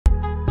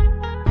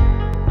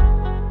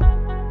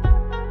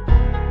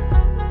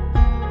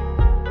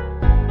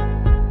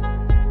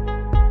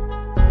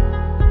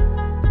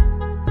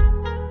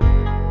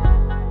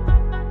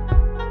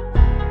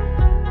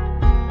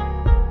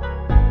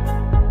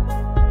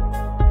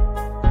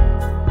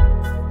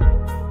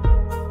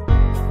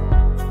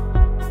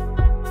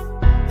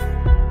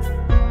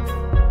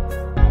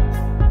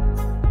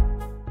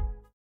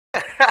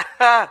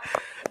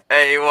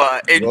Hey,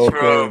 what intro,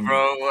 Welcome.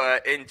 bro?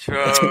 What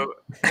intro.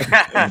 This is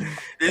the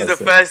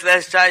That's it. first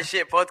Let's Chat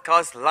Shit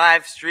podcast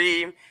live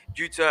stream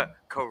due to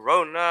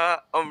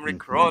Corona,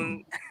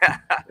 Omicron.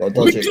 Gotta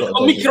dodge it, gotta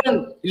dodge it.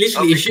 Omicron,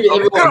 literally, shoot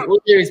everyone. Omicron. All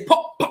there is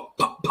pop, pop,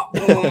 pop, pop.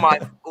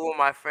 all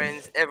my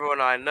friends,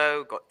 everyone I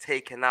know got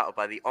taken out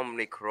by the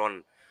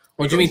Omicron.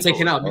 What do you mean Got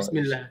taken out? scores.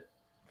 Bismillah.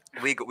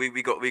 We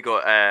got.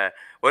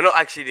 We're not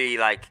actually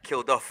like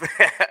killed off.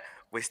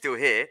 We're still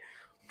here.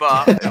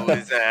 But it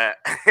was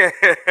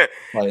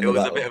Fighting the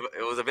battle.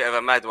 it was a bit of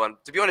a mad one.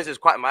 To be honest, it was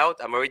quite mild.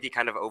 I'm already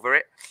kind of over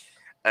it.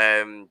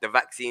 The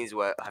vaccines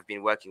have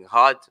been working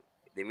hard.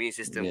 The immune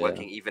system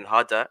working even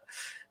harder.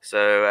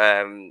 So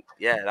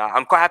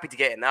I'm quite happy to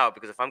get it now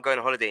because if I'm going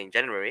on holiday in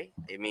January,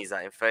 it means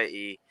that in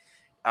 30,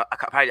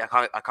 apparently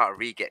I can't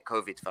re-get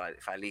COVID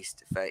for at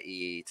least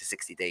 30 to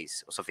 60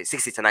 days or something.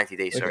 60 to 90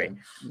 days. Sorry. Okay.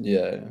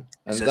 Yeah.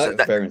 And So that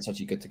that- variant's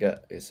actually good to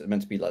get. It's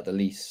meant to be like the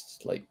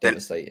least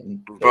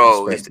devastating. but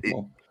Bro, it spreads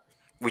more.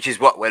 which is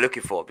what we're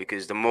looking for,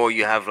 because the more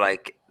you have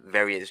like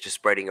variants just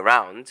spreading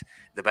around,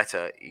 the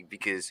better,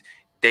 because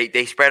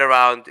they spread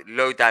around,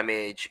 low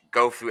damage,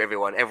 go through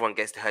everyone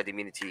gets the herd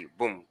immunity,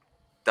 boom,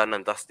 done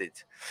and dusted.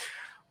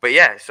 But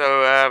yeah,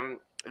 so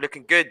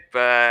looking good.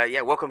 But yeah,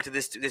 welcome to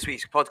this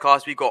week's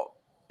podcast. We got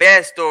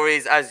bare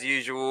stories as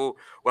usual.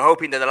 We're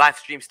hoping that the live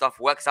stream stuff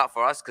works out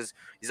for us because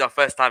this is our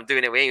first time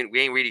doing it. We ain't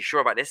really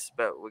sure about this,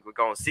 but we're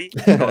going to see.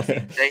 We're going to see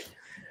today.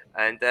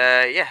 And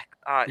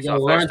all right, so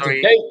our first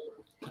story.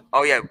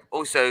 Oh yeah,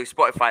 also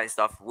Spotify and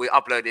stuff. We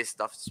upload this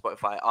stuff to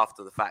Spotify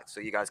after the fact,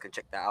 so you guys can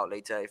check that out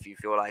later if you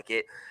feel like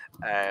it.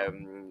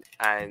 And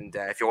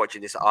if you're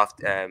watching this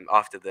after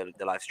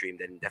the live stream,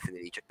 then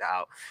definitely check that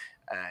out.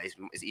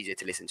 It's easier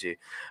to listen to.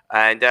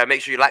 And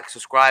make sure you like,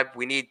 subscribe.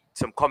 We need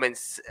some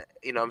comments.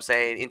 You know what I'm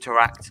saying?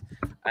 Interact.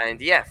 And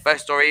yeah,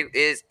 first story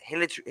is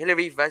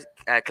Hillary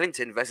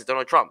Clinton versus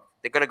Donald Trump.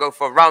 They're gonna go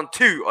for round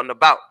 2 on the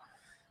bout.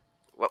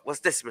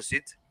 What's this,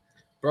 Masood?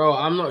 Bro,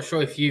 I'm not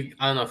sure if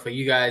I don't know for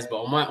you guys,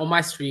 but on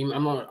my stream,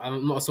 I'm not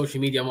on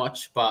social media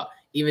much, but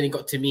even it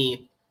got to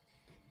me,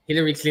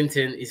 Hillary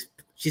Clinton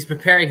she's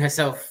preparing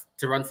herself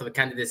to run for the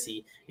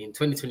candidacy in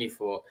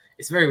 2024.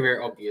 It's very,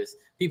 very obvious.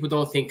 People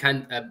don't think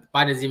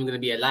Biden's even going to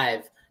be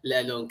alive,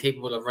 let alone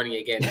capable of running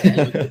again, let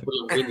alone capable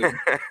of winning.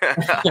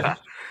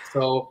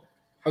 So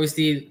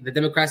obviously the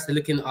Democrats are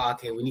looking,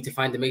 okay, we need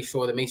to make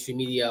sure the mainstream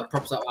media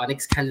props up our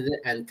next candidate.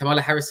 And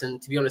Kamala Harris,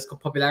 to be honest,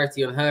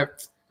 popularity on her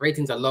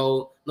ratings are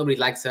low. Nobody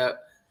likes her.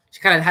 She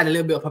kind of had a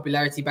little bit of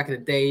popularity back in the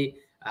day,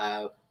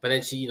 but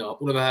then she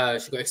got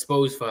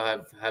exposed for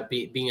her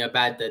being a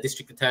bad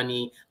district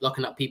attorney,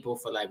 locking up people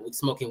for like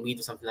smoking weed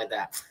or something like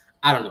that.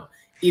 I don't know.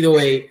 Either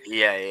way,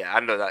 yeah, I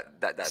know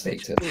that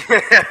makes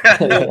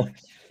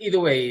Either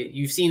way,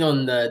 you've seen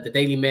on the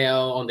Daily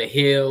Mail, on the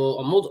Hill,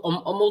 on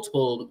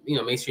multiple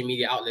mainstream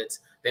media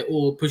outlets, they're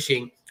all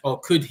pushing. Or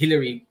could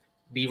Hillary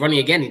be running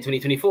again in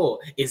 2024?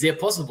 Is it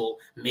possible?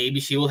 Maybe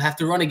she will have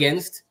to run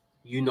against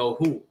you know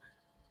who.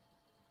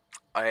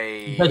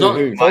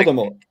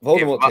 Voldemort.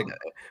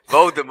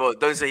 Voldemort.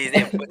 Don't say his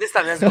name. But this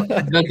time he hasn't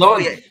got.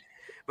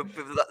 But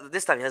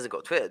this time he hasn't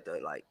got Twitter though.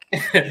 Like,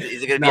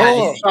 is it gonna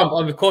be Trump?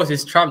 Of course,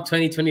 it's Trump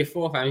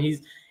 2024. Fam.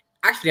 He's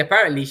actually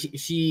apparently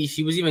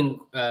she was even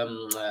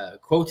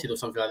quoted or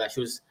something like that.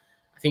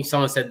 I think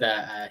someone said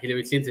that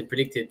Hillary Clinton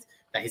predicted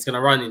that he's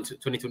gonna run in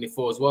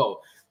 2024 as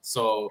well.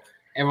 So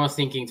everyone's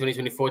thinking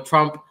 2024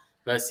 Trump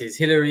versus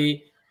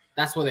Hillary.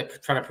 That's what they're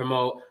trying to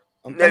promote.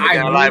 I'm never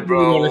gonna lie,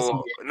 bro.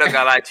 Not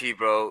gonna lie to you,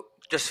 bro.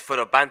 Just for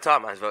the banter,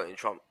 man's voting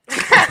Trump.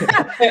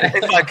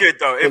 If I could,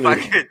 though. If I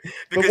could.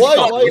 Because why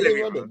are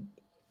they running?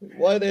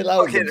 Why are they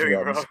allowing them to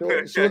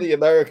run? Surely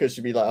America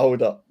should be like,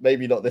 hold up.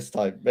 Maybe not this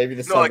time. Maybe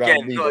this time. Not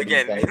again. Not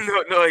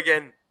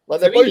again. Like,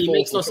 to me, it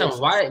makes no sense.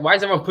 Why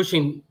is everyone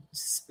pushing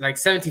like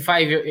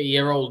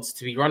 75-year-olds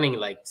to be running?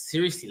 Like,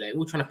 seriously, like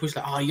we're trying to push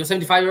like, oh, you're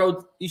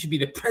 75-year-old, you should be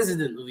the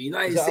president of the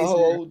United States.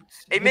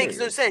 It makes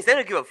no sense. They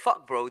don't give a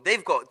fuck, bro.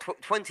 They've got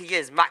 20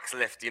 years max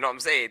left. You know what I'm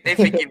saying? They're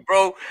thinking,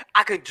 bro,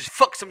 I can just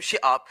fuck some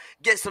shit up,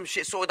 get some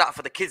shit sorted out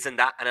for the kids and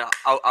that, and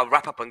I'll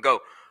wrap up and go.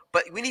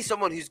 But we need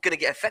someone who's going to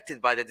get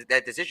affected by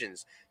their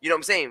decisions. You know what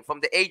I'm saying? From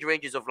the age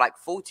ranges of like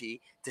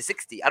 40 to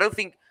 60. I don't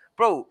think,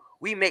 bro,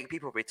 we make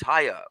people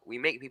retire. We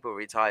make people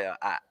retire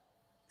at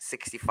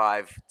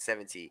 65,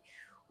 70.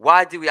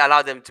 Why do we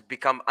allow them to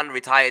become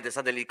unretired and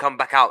suddenly come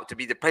back out to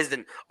be the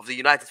president of the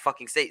United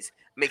fucking States?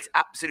 Makes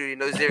absolutely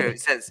no zero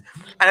sense.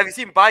 And have you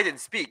seen Biden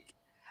speak?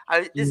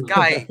 This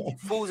guy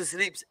falls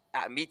asleep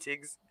at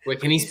meetings. Where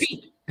can he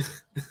speak?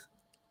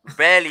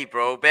 Barely,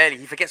 bro. Barely.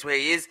 He forgets where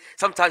he is.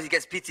 Sometimes he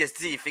gets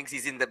PTSD. He thinks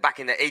he's back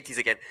in the 80s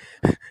again.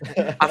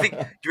 I think.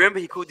 Do you remember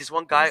he called this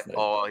one guy?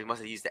 Oh, he must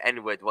have used the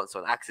N-word once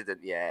on accident.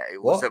 Yeah, it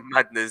was a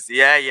madness.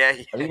 Yeah.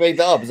 Have you made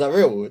that up? Is that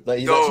real? Like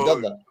he's actually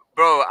done that?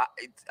 Bro,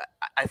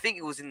 I think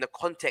it was in the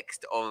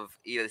context of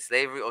either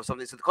slavery or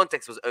something. So the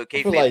context was okay.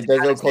 I feel like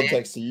there's no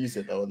context to use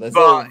it though. That's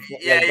why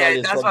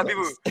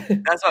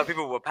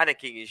people were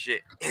panicking and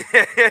shit.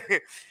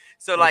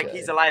 So like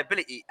he's a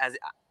liability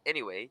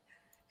anyway.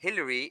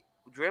 Hillary.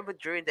 Do you remember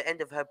during the end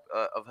of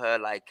her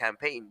like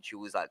campaign, she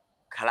was like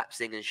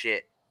collapsing and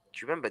shit. Do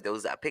you remember there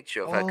was that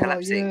picture of her Oh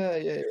collapsing?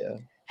 yeah.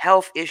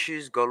 Health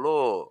issues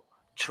galore.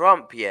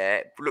 Trump, yeah,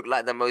 looked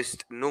like the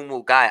most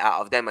normal guy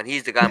out of them, and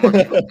he's the guy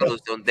munching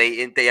McDonald's on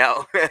day in, day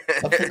out. I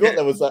forgot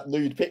there was that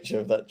nude picture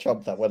of that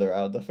Trump that went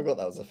around. I forgot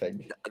that was a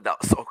thing. That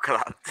was so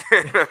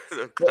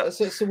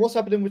collapsed. So what's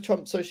happening with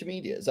Trump's social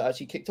media? Is that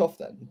actually kicked off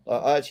then?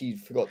 I actually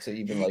forgot to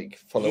even like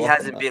follow He up on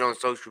hasn't that. been on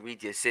social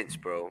media since,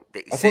 bro.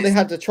 I thought they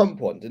had the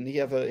Trump one. Didn't he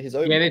have his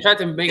own? Yeah, they tried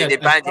to make They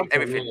banned him Trump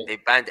one, everything. yeah. They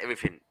banned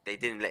everything. They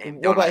didn't let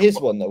him. What about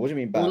his one though? What do you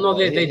mean banned? Well, no,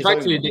 Like, they his tried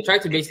own to one? they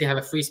tried to basically have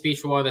a free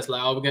speech one that's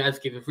like, oh, we're gonna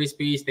advocate for free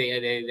speech. They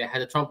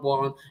had a Trump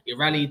one. It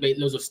rallied, made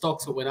loads of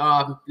stocks that went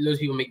up. Loads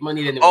of people make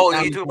money. Then Oh,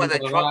 you talking about the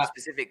Trump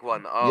specific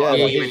one? Oh, Yeah, I like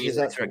thought his- you meant his his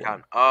actual Twitter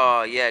account.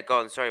 Oh, yeah. Go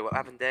on. Sorry, what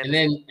happened there? and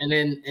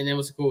then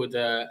what's it called?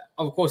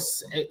 Of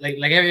course,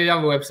 like every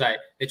other website,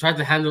 they tried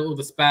to handle all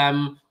the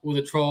spam, all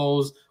the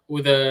trolls,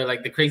 all the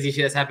like the crazy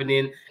shit that's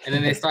happening, and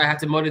then they had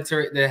to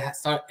monitor it. They had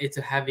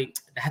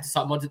to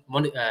start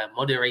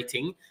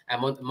moderating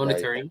and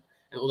monitoring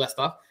and all that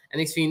stuff. And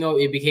next thing you know,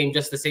 it became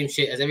just the same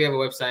shit as every other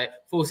website,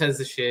 full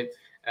censorship,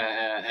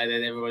 and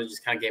then everyone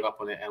just kind of gave up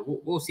on it. And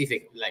we'll see if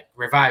it like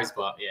revives,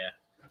 but yeah,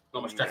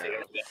 not much traffic.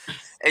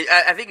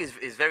 I think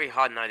it's very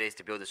hard nowadays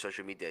to build a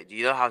social media. Do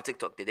you know how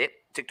TikTok did it?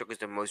 TikTok is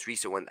the most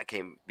recent one that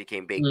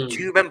became big. Do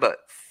you remember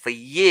for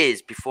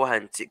years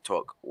beforehand,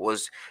 TikTok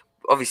was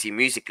obviously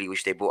Musically,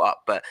 which they brought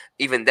up, but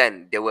even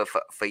then they were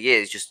for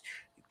years just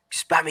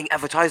spamming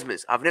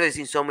advertisements. I've never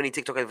seen so many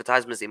TikTok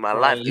advertisements in my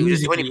life. It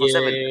was just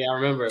 24/7. Yeah, I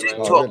remember it, man.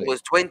 TikTok really?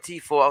 was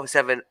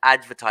 24/7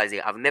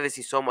 advertising. I've never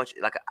seen so much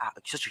like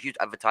such a huge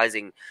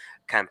advertising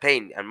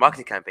campaign and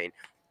marketing campaign.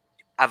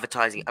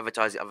 Advertising,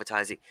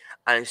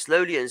 and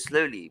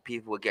slowly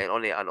people were getting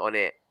on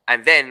it.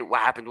 And then what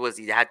happened was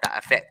they had that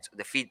effect,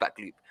 the feedback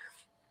loop.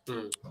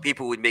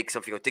 People would make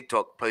something on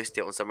TikTok, post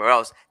it on somewhere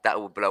else, that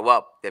will blow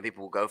up. Then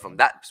people will go from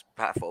that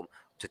platform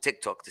to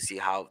TikTok to see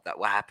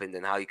what happened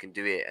and how you can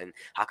do it and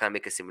how can I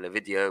make a similar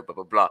video, blah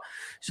blah blah.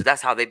 So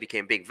that's how they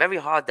became big. Very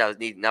hard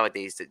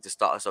nowadays to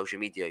start a social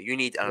media. You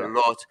need a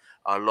lot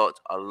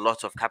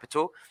of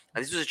capital,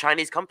 and this was a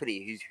Chinese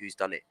company who's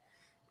done it.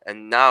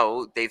 And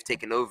now they've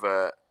taken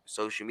over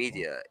social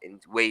media in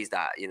ways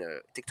that,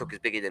 TikTok is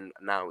bigger than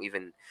now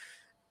even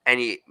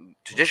any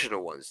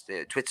traditional ones,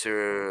 the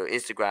Twitter,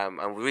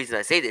 Instagram. And the reason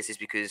I say this is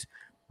because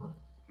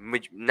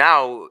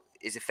now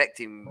is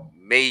affecting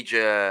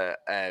major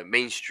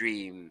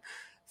mainstream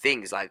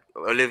things, like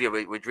Olivia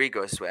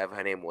Rodrigo, whatever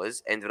her name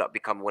was, ended up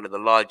becoming one of the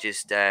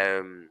largest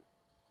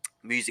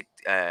music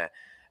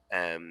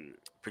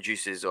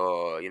producers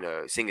or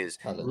singers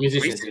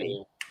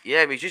recently.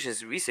 Yeah,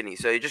 musicians recently.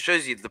 So it just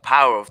shows you the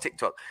power of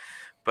TikTok.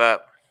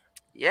 But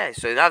yeah,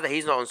 so now that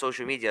he's not on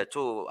social media at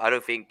all, I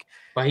don't think.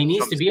 But he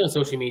needs to be on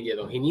social media,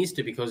 though. He needs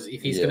to, because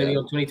if he's going to be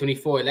on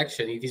 2024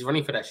 election, if he's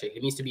running for that shit, he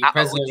needs to be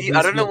president.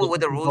 I don't know what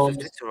the rules of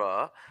Twitter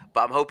are,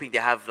 but I'm hoping they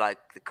have like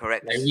the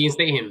correct. Like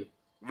reinstate him.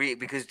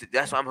 Because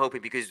that's what I'm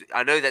hoping. Because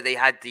I know that they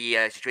had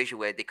the situation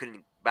where they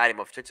couldn't ban him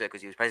off Twitter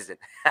because he was president.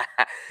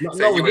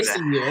 No, with this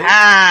year.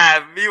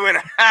 You would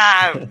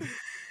have.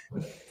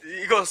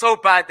 He got so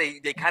bad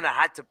they kind of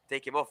had to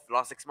take him off the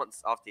last 6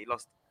 months after he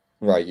lost.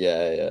 Right,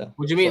 yeah.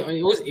 What do you mean?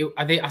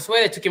 I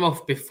swear they took him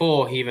off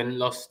before he even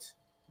lost.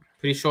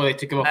 Pretty sure they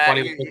took him off while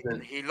he was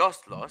president. He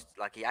lost.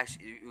 Like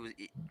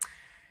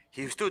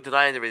he was still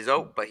denying the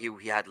result, but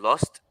he had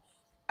lost,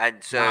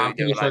 and so I'm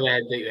pretty sure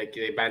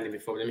they banned him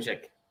before. Let me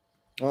check.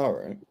 All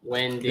right.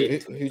 When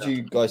did who do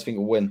you guys think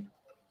will win?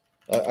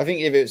 I think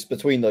if it's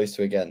between those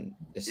two again,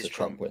 it's the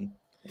Trump win.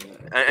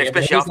 And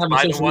especially after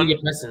Biden won.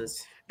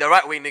 Presence. The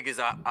right wing niggas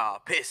are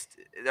pissed.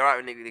 The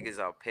right wing niggas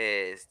are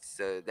pissed.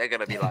 So they're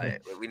gonna be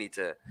like, we need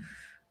to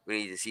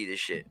see this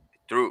shit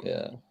through.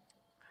 Yeah.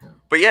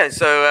 But yeah,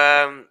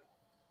 so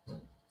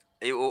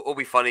it will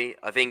be funny.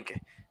 I think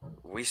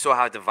we saw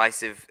how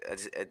divisive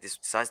this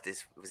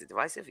was. It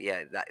divisive?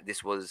 Yeah, that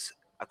this was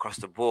across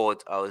the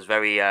board. I was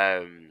very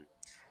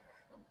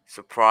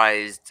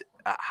surprised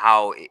at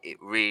how it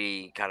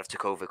really kind of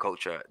took over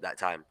culture at that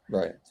time.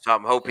 Right. So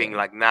I'm hoping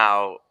like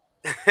now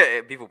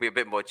people be a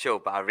bit more chill,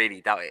 but I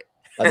really doubt it.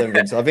 I don't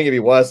think so. I think it'd be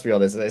worse, to be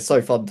honest. It's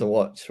so fun to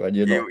watch when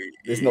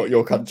it's not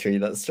your country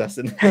that's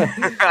stressing.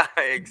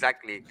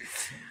 Exactly.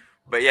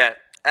 But yeah,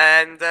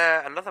 and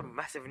another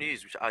massive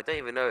news, which I don't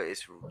even know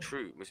is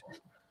true.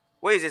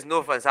 What is this?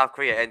 North and South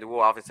Korea end the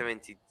war after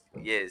 70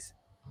 years.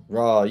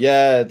 Right,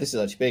 yeah, this is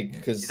actually big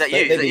because is that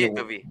you,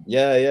 Toby?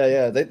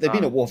 Yeah. They've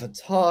been at war for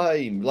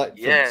time, like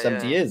for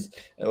 70 years.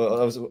 I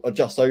was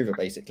just over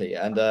basically,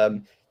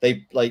 and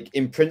they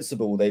in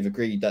principle they've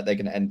agreed that they're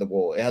going to end the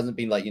war. It hasn't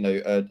been like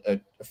a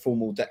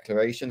formal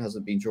declaration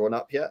hasn't been drawn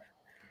up yet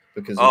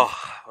because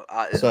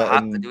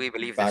do we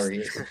believe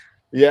barriers. This?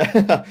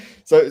 Yeah,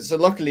 so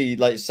luckily,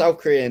 like South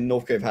Korea and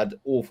North Korea have had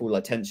awful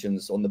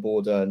tensions on the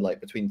border and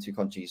between the two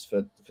countries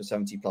for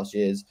 70 plus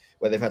years,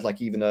 where they've had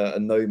even a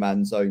no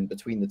man's zone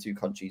between the two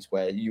countries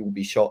where you will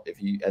be shot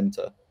if you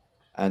enter,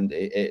 and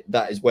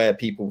that is where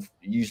people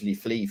usually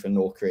flee from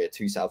North Korea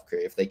to South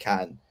Korea if they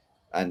can,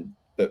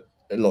 but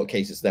in a lot of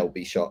cases they'll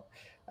be shot.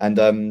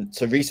 And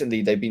so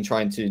recently they've been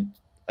trying to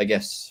I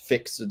guess,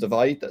 fix the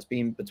divide that's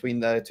been between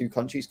their two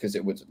countries, because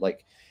it would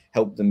like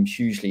help them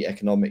hugely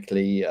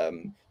economically,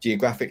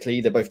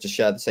 geographically. They both just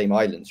share the same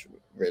islands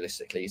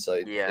realistically, so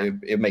Yeah.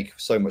 it make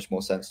so much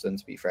more sense for them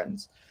to be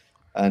friends.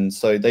 And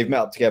so they've met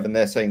up together, and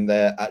they're saying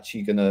they're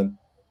actually going to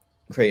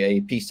create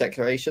a peace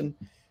declaration.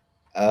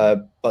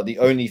 But the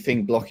only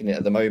thing blocking it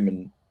at the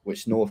moment,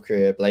 which North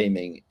Korea are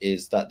blaming,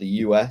 is that the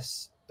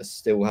US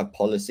still have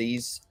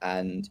policies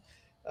and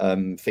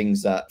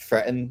things that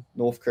threaten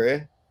North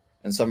Korea.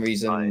 And some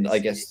reason, I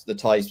guess, the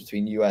ties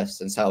between US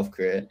and South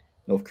Korea,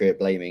 North Korea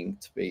blaming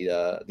to be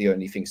the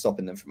only thing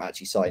stopping them from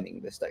actually signing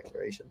this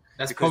declaration.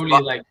 That's Because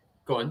probably like,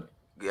 go on.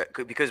 Yeah,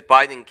 because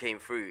Biden came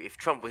through. If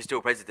Trump was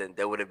still president,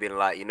 they would have been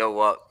like, you know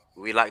what,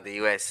 we like the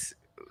US.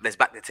 Let's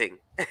back the thing.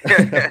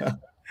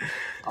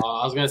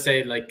 I was gonna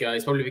say like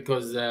it's probably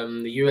because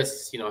the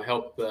US,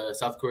 help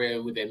South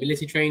Korea with their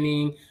military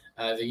training.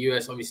 The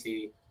US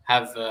obviously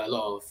have a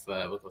lot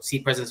of sea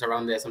presence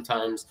around there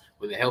sometimes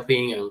when they're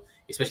helping, and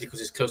especially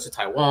because it's close to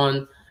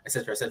Taiwan,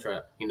 etc.,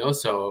 etc.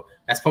 So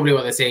that's probably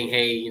what they're saying.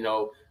 Hey,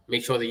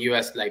 make sure the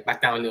US like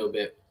back down a little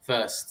bit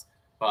first.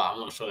 But I'm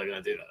not sure they're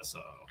gonna do that. So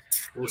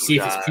we'll see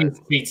if this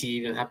treaty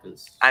even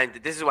happens. And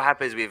this is what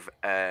happens with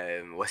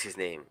what's his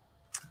name?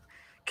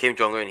 Kim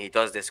Jong-un. He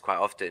does this quite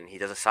often. He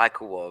does a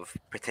cycle of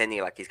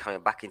pretending like he's coming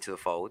back into the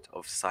fold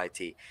of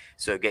society,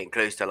 so getting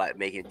close to like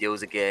making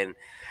deals again,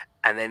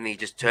 and then he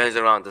just turns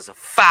around, does a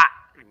fat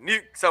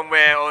nuke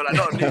somewhere, or like,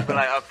 not a nuke, but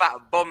like a fat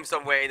bomb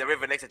somewhere in the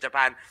river next to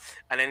Japan,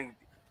 and then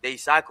they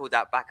cycle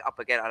that back up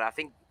again. And I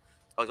think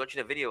I was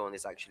watching a video on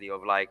this actually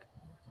of like,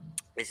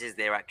 this is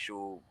their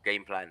actual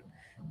game plan.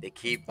 They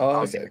keep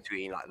bouncing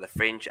between like the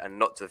fringe and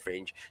not to the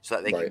fringe, so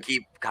that they can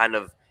keep kind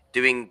of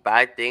doing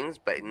bad things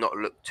but not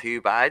look too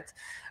bad,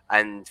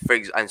 and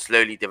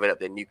slowly develop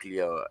their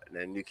nuclear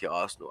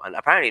arsenal. And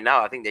apparently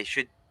now I think they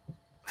should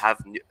have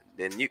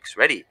their nukes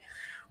ready,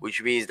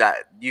 which means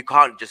that you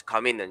can't just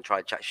come in and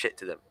try to chat shit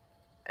to them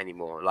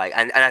anymore. Like,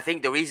 and I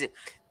think the reason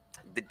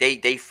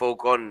they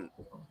foregone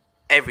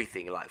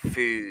everything like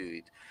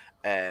food,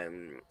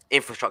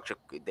 infrastructure,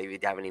 they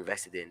haven't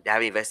invested in. They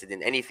haven't invested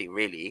in anything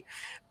really,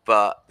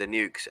 but the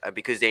nukes,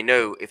 because they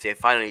know if they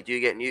finally do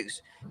get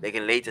nukes, they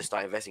can later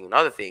start investing in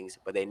other things.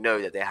 But they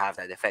know that they have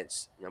that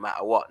defense. No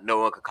matter what, no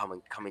one could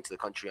come into the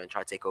country and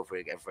try to take over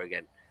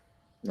again.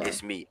 Right.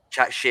 It's me.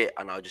 Chat shit,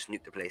 and I'll just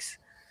nuke the place.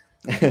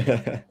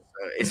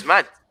 It's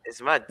mad.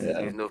 It's mad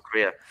with North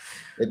Korea.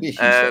 It'd be a huge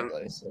threat,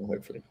 though, so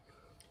hopefully.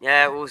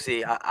 Yeah, we'll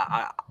see.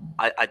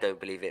 I don't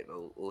believe it,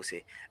 but we'll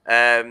see.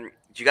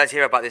 Do you guys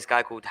hear about this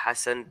guy called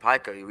Hassan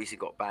Piker who recently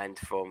got banned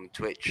from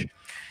Twitch?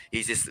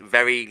 He's this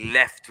very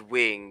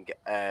left-wing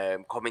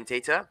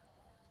commentator,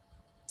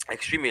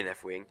 extremely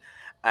left-wing,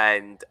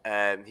 and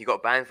he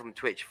got banned from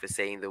Twitch for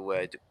saying the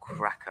word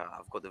cracker.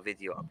 I've got the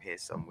video up here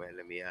somewhere.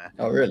 Let me.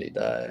 Oh, really?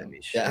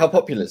 Yeah. How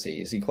popular is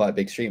he? Is he quite a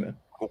big streamer?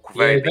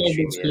 Very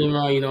big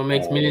streamer.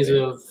 Makes millions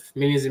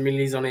and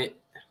millions on it.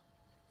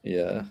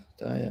 Yeah,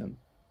 damn.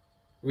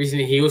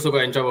 Recently, he also got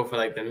in trouble for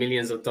like the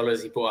millions of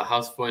dollars he bought a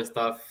house for and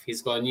stuff.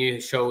 He's got a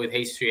new show with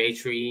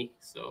H3.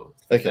 So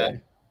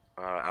okay.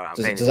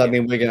 Does that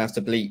mean we're gonna have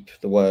to bleep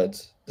the word,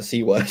 the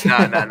C word?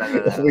 No.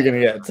 We're gonna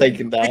get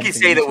taken down. You can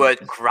say the word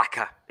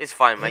cracker. It's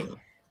fine, mate.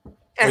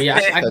 Well, yeah,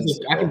 I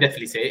can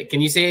definitely say it. Can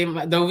you say it,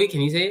 Dovi?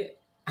 Can you say it?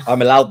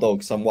 I'm a loud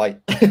dog, so I'm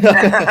white. Let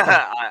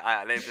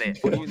me play it.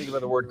 What do you think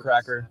about the word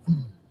cracker?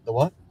 The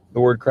what? The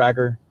word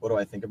cracker. What do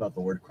I think about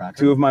the word cracker?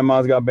 2 of my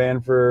mods got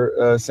banned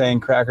for saying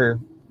cracker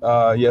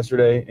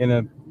yesterday in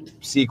a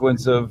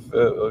sequence of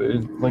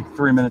like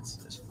 3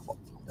 minutes.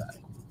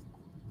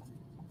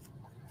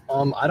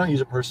 I don't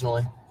use it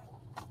personally.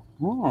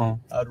 Oh.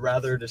 I'd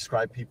rather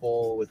describe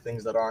people with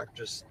things that aren't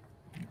just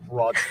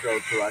broad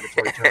stroke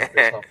derogatory terms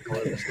based off the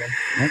color of their skin.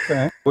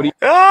 Okay. What do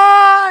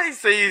you?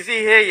 So you see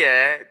here,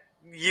 yeah,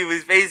 he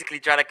was basically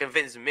trying to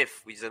convince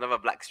Myth, which is another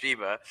black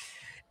streamer,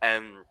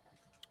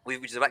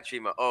 which is a black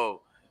streamer.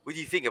 Oh, what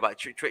do you think about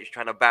Twitch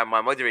trying to ban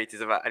my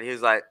moderators? And he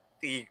was like,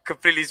 he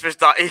completely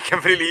switched out. He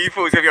thought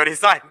he was gonna be on his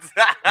side.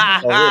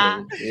 Oh,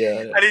 really? Yeah.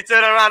 And he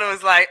turned around and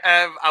was like,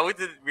 I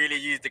wouldn't really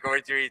use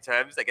derogatory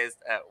terms against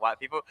white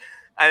people.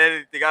 And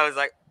then the guy was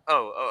like,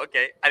 oh,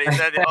 okay. And he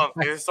turned it off.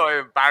 It was so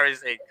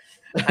embarrassing.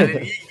 And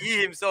then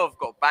he himself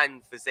got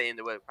banned for saying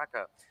the word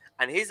cracker.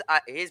 And his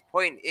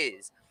point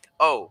is,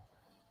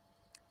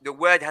 the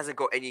word hasn't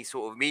got any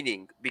sort of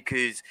meaning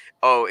because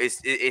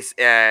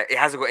it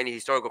hasn't got any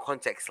historical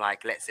context.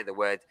 Like, let's say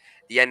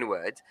the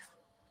N-word.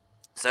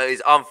 So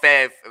it's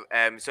unfair.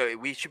 So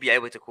we should be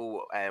able to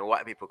call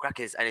white people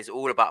crackers, and it's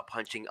all about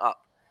punching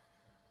up.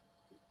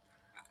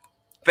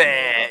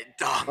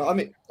 I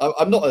mean,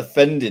 I'm not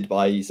offended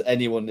by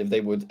anyone if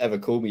they would ever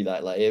call me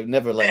that. Like, it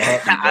never like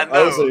hurt me.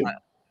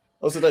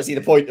 I also don't see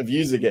the point of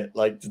using it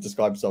like to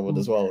describe someone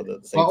as well.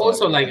 But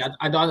also, like,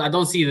 I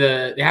don't see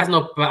it has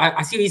no. But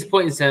I see his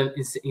point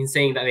in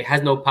saying that it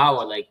has no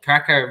power. Like,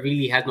 cracker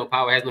really has no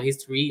power, has no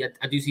history.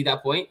 I do see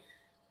that point.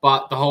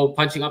 But the whole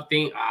punching up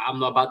thing, I'm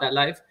not about that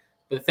life.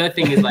 But the third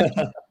thing is like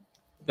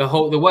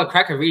the word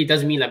cracker really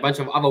doesn't mean like a bunch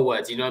of other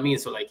words. You know what I mean?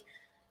 So like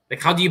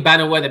Like, how do you ban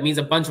a word that means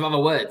a bunch of other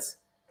words?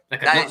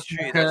 Like a That is true.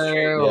 That's nutcracker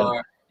true. Yeah.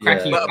 or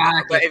cracky Yeah.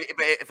 back. But Like,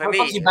 if for how the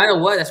fuck me, you ban a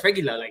word that's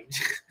regular? Like,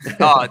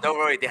 oh, don't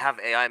worry, they have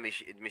AI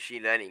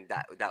machine learning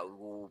that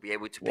will be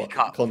able to What, pick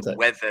up context?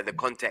 whether the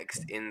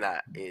context in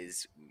that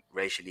is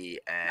racially.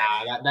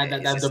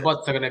 the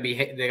bots are gonna be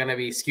they're gonna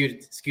be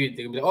skewed. They're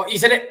gonna be like, oh, you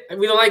said it.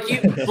 We don't like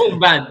you. Boom,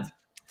 banned.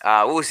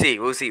 We'll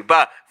see.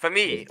 But for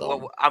me, It's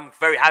dumb. I'm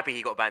very happy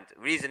he got banned.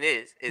 Reason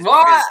is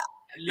What? because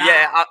Nah.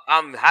 yeah,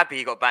 I'm happy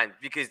he got banned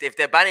because if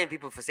they're banning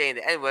people for saying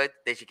the N word,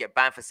 they should get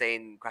banned for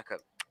saying cracker.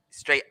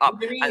 Straight up.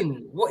 What do you And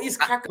mean? What is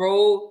crack,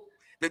 bro?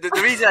 the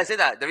reason I say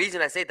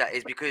that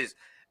is because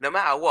no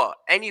matter what,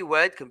 any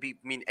word can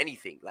mean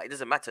anything. Like, it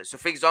doesn't matter. So,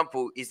 for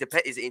example, is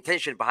the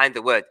intention behind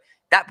the word?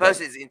 That Right.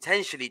 person is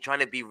intentionally trying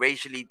to be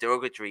racially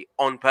derogatory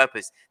on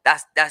purpose.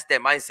 That's their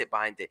mindset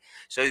behind it.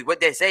 So what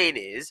they're saying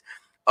is,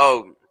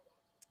 oh,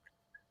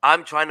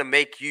 I'm trying to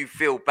make you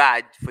feel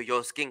bad for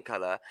your skin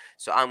color,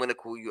 so I'm gonna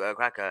call you a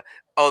cracker.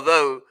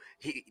 Although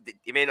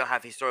it may not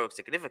have historical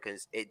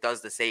significance, it does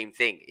the same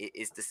thing.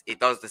 It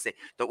does the same.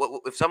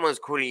 If someone's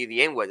calling you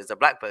the N word as a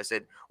black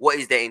person, what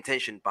is their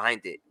intention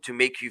behind it? To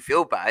make you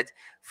feel bad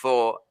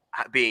for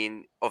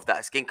being of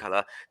that skin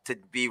color, to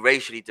be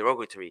racially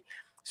derogatory.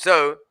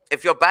 So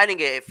if you're banning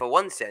it for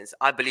one sense,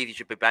 I believe you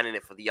should be banning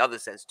it for the other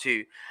sense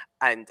too.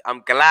 And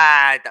I'm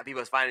glad that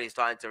people are finally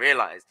starting to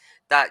realize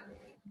that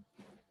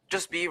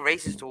just being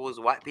racist towards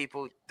white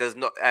people does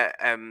not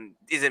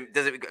doesn't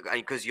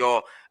because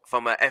you're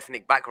from an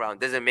ethnic background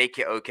doesn't make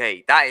it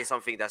okay. That is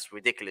something that's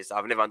ridiculous.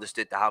 I've never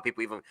understood how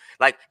people even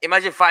like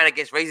imagine fighting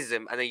against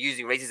racism and then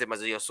using racism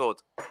as your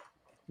sword.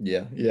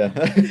 Yeah.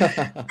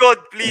 God,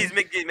 please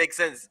make it make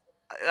sense.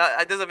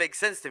 It doesn't make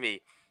sense to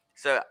me.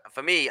 So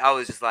for me, I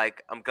was just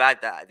like, I'm glad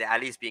that they're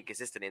at least being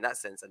consistent in that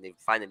sense, and they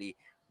finally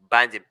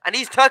banned him. And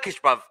he's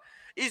Turkish, bruv.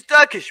 He's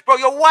Turkish, bro.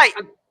 You're white.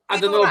 I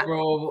You don't know know, that?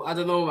 bro. I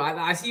don't know.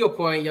 I see your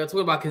point. You're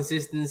talking about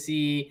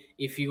consistency.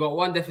 If you got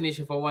one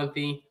definition for one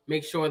thing,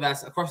 make sure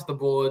that's across the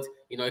board.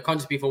 You know, it can't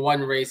just be for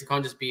one race. It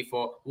can't just be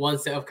for one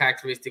set of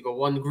characteristic or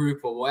one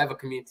group or whatever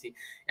community.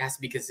 It has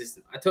to be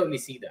consistent. I totally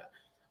see that.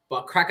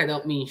 But cracker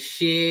don't mean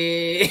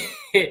shit.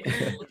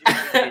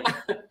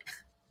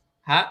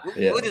 Huh?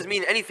 Yeah. What does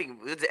mean anything?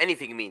 What does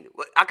anything mean?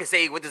 I can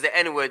say what does the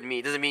N word mean?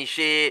 It doesn't mean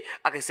shit.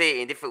 I can say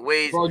it in different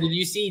ways. Bro, did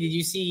you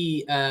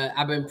see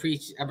Abba and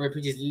Preach's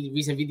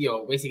recent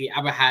video? Basically,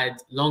 Abba had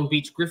Long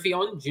Beach Griffey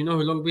on. Do you know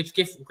who Long Beach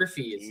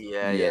Griffey is?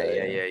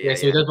 Yeah.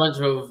 So he does a bunch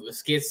of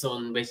skits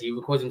on basically he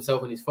records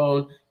himself on his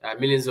phone,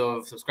 millions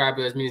of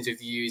subscribers, millions of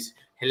views.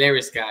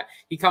 Hilarious guy.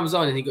 He comes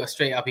on and he goes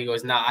straight up. He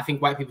goes, "Nah, I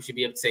think white people should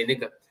be able to say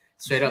nigga."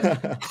 Straight up.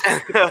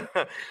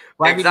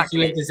 White people should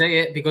be able to say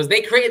it because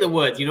they created the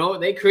word, you know?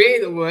 They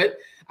created the word,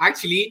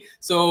 actually.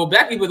 So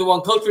black people are the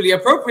one culturally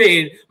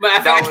appropriated.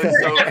 That was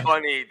so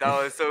funny.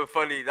 That was so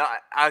funny.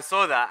 That I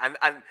saw that.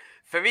 And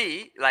for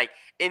me, like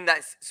in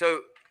that,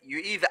 so you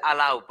either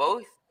allow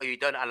both or you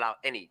don't allow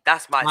any.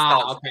 That's my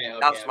stance.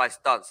 That's my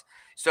stance.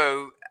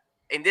 So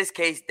in this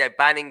case, they're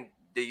banning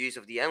the use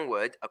of the N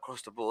word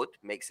across the board.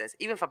 Makes sense.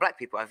 Even for black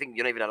people, I think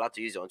you're not even allowed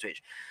to use it on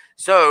Twitch.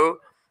 So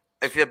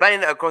if you're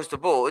banning it across the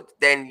board,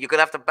 then you're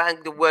gonna have to ban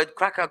the word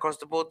cracker across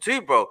the board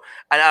too, bro.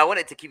 And I want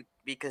it to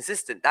be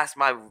consistent. That's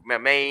my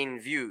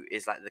main view.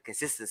 Is like the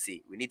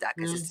consistency. We need that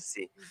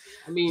consistency.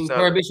 I mean,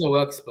 prohibition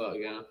works, but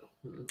yeah.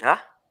 Huh?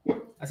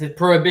 I said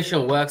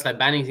prohibition works. Like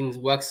banning things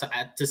works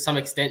to some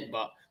extent,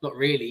 but not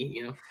really.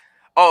 You know.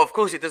 Oh, of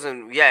course it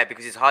doesn't. Yeah,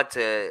 because it's hard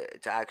to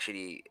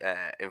actually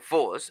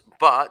enforce.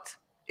 But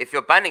if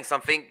you're banning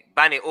something,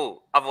 ban it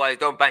all. Otherwise,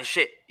 don't ban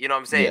shit. You know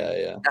what I'm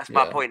saying? Yeah. That's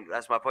my point.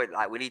 That's my point.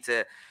 Like we need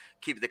to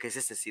keep the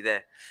consistency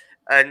there.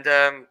 And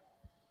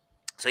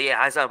so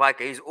yeah, Hassan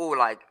Piker, he's all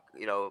like,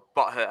 you know,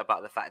 butthurt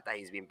about the fact that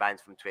he's been banned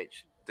from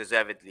Twitch,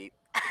 deservedly.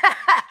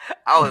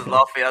 I was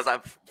laughing. I was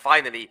like,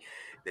 finally,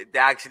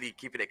 they're actually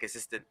keeping it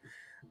consistent.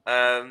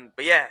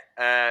 But yeah,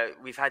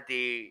 we've had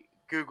the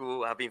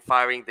Google have been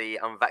firing the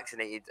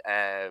unvaccinated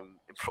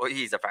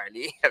employees.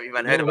 Apparently, have you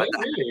even heard about that?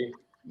 Really?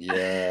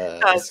 Yeah,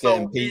 That's it's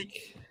so getting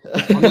peak.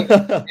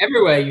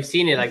 Everywhere you've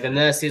seen it, like the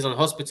nurses on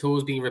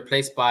hospitals being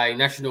replaced by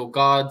National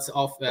Guards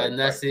of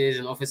nurses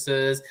and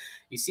officers.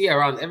 You see it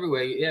around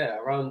everywhere,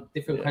 around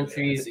different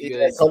countries.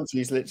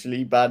 Countries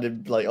literally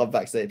banning like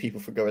unvaccinated people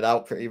from going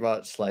out, pretty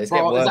much. Like, it's is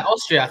that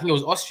Austria? I think it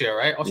was Austria,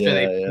 right? Austria,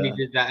 they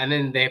did that, and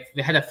then they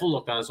had a full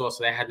lockdown as well.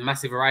 So they had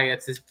massive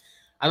riots.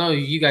 I don't know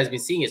if you guys have been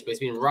seeing this, but it's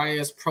been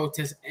riots,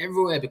 protests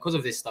everywhere because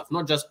of this stuff.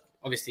 Not just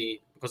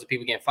obviously because of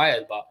people getting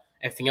fired, but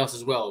everything else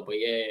as well. But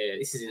yeah,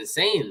 this is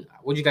insane.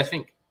 What do you guys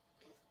think?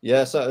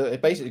 Yeah, so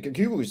basically,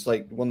 Google is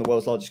like one of the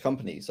world's largest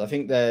companies. I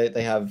think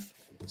they have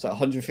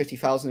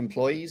 150,000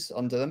 employees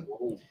under them,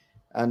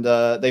 and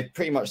they've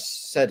pretty much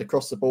said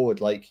across the board,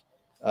 like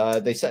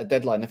they set a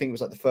deadline. I think it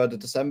was like the 3rd of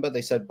December.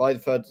 They said by the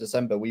 3rd of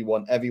December, we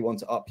want everyone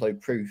to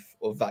upload proof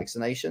of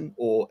vaccination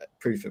or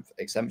proof of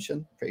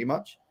exemption, pretty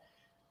much.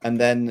 And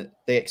then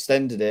they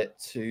extended it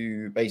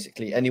to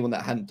basically anyone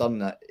that hadn't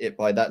done it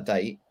by that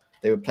date,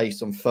 they were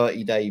placed on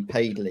 30-day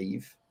paid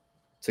leave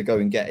to go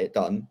and get it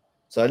done.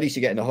 So at least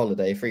you're getting a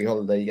holiday, free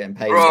holiday, you're getting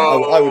paid. Bro,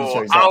 I would have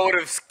chosen that. I would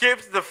have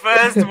skipped the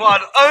first one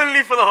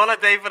only for the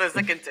holiday for the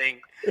second thing.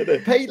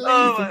 Paid leave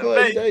Oh, for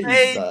my 30 days.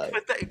 paid Nah.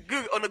 for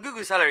Google, on a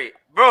Google salary,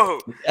 bro.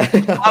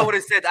 I would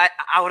have said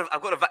I would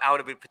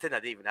have been pretending I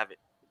didn't even have it.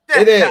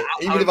 Innit?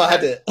 Even would've if I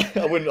had said- it,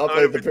 I wouldn't I upload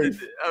would've the proof.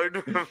 pretended- I would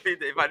have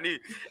made it if I knew.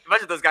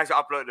 Imagine those guys who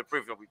uploaded the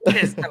proof. I'll be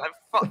pissed. I'm like,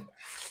 fuck.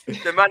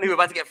 The man who was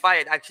about to get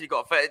fired actually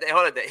got a 30-day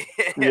holiday.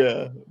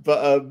 Yeah,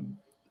 but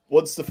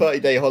once the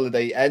 30-day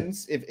holiday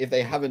ends, if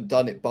they haven't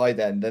done it by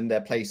then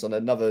they're placed on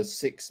another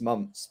 6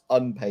 months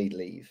unpaid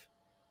leave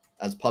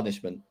as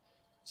punishment.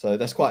 So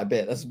that's quite a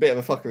bit. That's a bit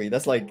of a fuckery.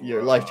 That's like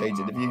you're life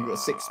changing. If you've got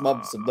 6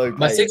 months of no pay.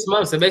 But 6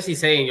 months, they're basically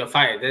saying you're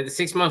fired. The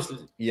 6 months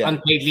Yeah.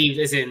 unpaid leave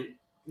isn't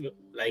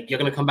like you're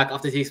gonna come back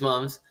after 6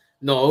 months.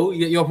 No,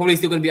 you're probably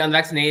still gonna be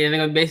unvaccinated, and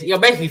they're gonna you're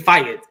basically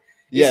fired.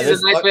 Yeah, This is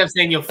a that's- nice way of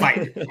saying you're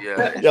fired.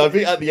 Yeah. Yeah, I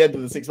think at the end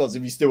of the 6 months,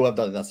 if you still have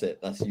done it, that's it.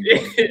 That's you.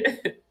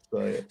 gone.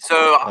 So, yeah.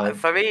 So Um,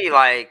 for me,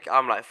 like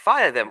I'm like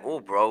fire them all,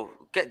 bro.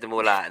 Get them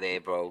all out of there,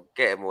 bro.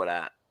 Get them all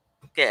out.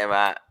 Get them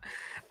out.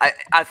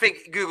 I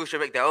think Google should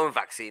make their own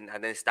vaccine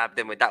and then stab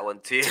them with that one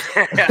too.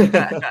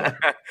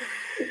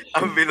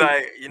 I'll be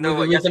like, you know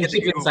what? You with have to some get the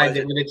chip Google inside,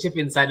 version. with a chip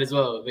inside as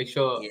well. Make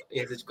sure. Yeah.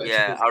 It's got a chip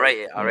Yeah, inside. I rate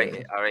it. I rate Yeah.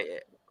 it. I rate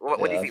it. What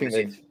do Yeah, you I think? think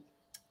Masood? they've-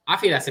 I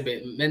think that's a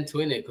bit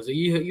mental, innit? Because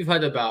you've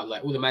heard about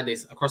like all the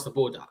mandates across the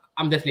board.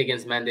 I'm definitely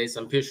against mandates.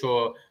 I'm pretty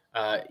sure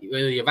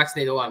whether you're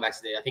vaccinated or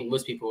unvaccinated, I think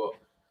most people.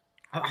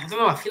 I don't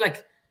know. I feel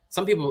like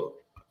some people,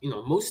 I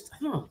don't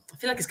know. I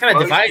feel like it's kind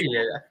of Most divided.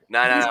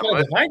 No, It's no, kinda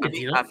no. divided,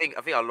 you know? I think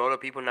a lot of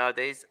people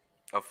nowadays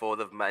are for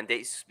the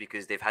mandates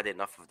because they've had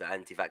enough of the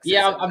anti-vaxxers.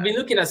 Yeah, and I've been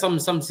looking at some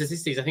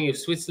statistics. I think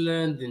it's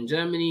Switzerland and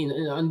Germany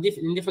and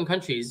in different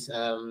countries.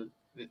 The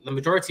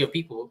majority of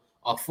people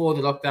are for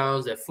the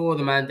lockdowns. They're for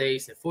the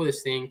mandates. They're for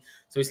this thing.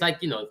 So it's like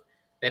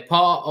they're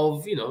part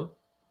of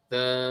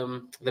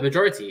the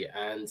majority.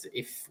 And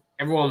if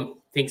everyone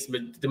thinks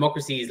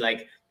democracy is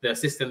like the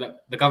system,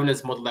 the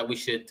governance model that we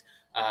should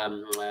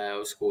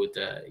what's it called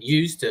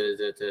use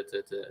to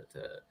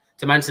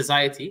manage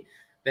society,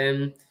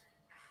 then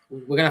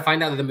we're gonna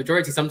find out that the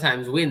majority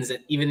sometimes wins,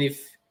 even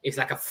if it's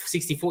like a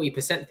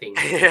 60-40% thing.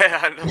 yeah,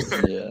 I know.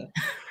 Yeah,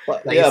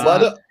 but Like, yeah, it's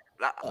but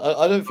Like,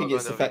 I don't think Oh,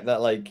 it's no, the fact that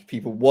like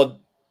people want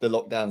the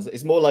lockdowns.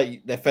 It's more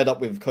like they're fed up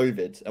with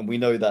COVID, and we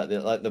know that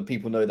like the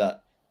people know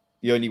that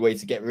the only way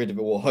to get rid of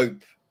it, or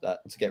hope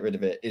that to get rid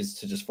of it, is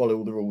to just follow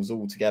all the rules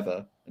all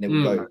together, and it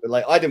will go. But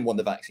like I didn't want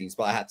the vaccines,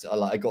 but I had to.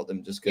 I got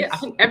them just because. Yeah, I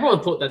think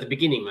everyone thought that at the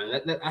beginning,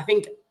 man. I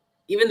think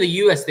even the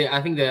US, I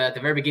think at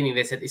the very beginning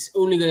they said it's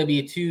only going to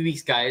be 2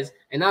 weeks, guys,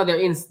 and now they're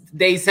in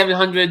day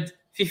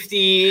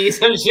 750,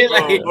 some shit bro,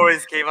 like.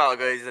 Boris came out and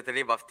goes, "It's a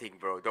 3-month thing,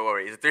 bro. Don't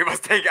worry, it's a 3-month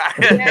thing."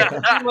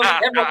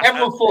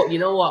 Everyone thought, you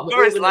know what? we're all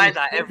Boris gonna lied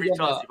come that every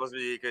together. chance he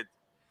possibly could.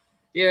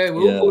 Yeah,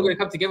 we're all Yeah. going to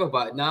come together,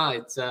 but now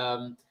it's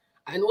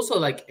and also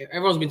like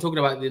everyone's been talking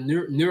about the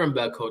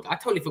Nuremberg Code. I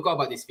totally forgot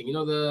about this thing. You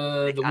know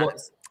the Like, what?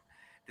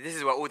 This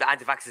is what all the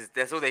anti-vaxxers.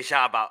 That's all they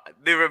shout about.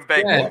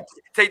 Nuremberg. Yeah.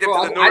 Take them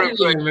Bro, to the I Nuremberg.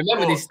 didn't even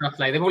remember court. this stuff.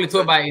 Like they've only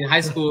talked about it in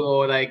high school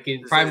or like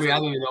in So- primary. I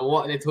don't even know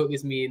what they taught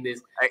this me in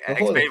this.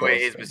 Explain what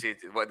it is, Holocaust,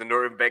 Masood. What the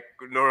Nuremberg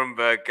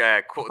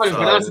court. I can't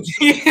trial. pronounce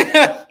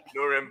it.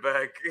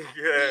 Nuremberg.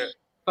 Yeah.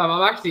 Fam,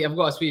 I've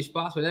got a Swedish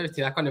passport and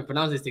everything. I can't even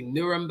pronounce this thing.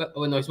 Nuremberg.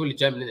 Oh no, it's really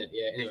German, isn't it?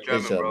 Yeah. Anyway,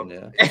 It's German, bro.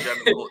 German, It's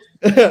German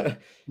court.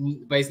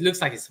 but it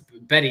looks like it's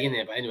Betty in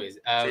there. But anyways,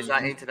 So it's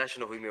like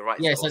international human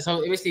rights. yeah. court. So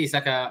basically, it's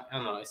like I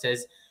don't know. It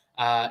says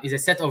is a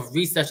set of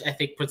research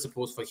ethic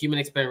principles for human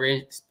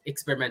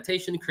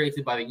experimentation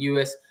created by the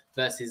U.S.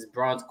 versus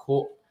Brandt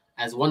Court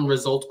as one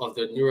result of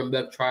the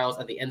Nuremberg trials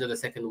at the end of the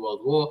Second World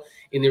War.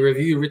 In a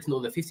review written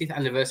on the 50th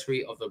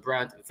anniversary of the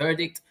Brandt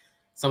verdict,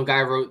 some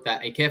guy wrote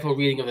that a careful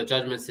reading of the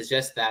judgment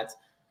suggests that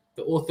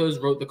the authors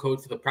wrote the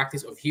code for the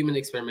practice of human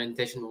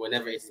experimentation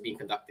whenever it is being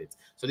conducted.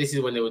 So this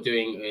is when they were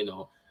doing,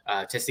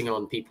 testing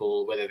on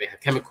people, whether they had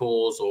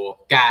chemicals or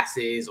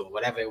gases or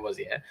whatever it was.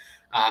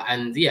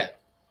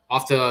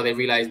 After they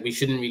realized we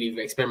shouldn't really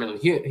experiment on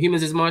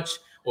humans as much,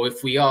 or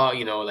if we are,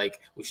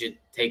 we should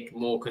take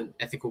more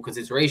ethical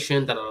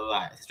consideration,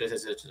 etc.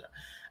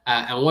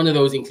 And one of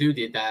those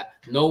included that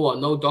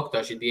no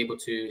doctor should be able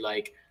to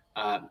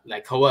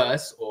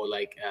coerce or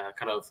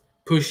kind of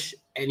push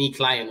any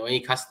client or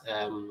any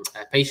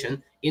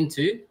patient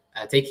into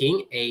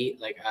taking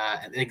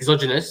an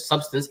exogenous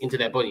substance into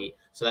their body,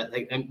 so that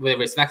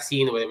whether it's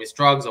vaccine or whether it's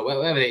drugs or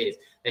whatever it is,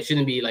 they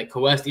shouldn't be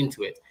coerced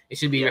into it. It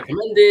should be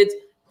recommended,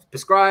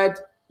 prescribed,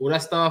 all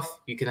that stuff.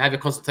 You can have a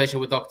consultation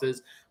with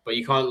doctors, but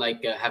you can't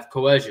have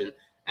coercion.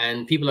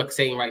 And people are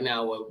saying right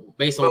now, well,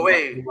 based on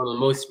on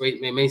most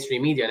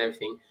mainstream media and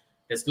everything,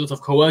 there's lots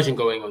of coercion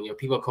going on.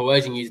 People are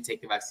coercing you to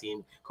take the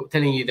vaccine,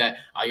 telling you that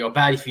you're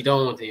bad if you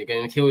don't, you're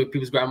going to kill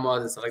people's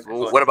grandmas and stuff like that.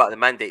 Well, what about the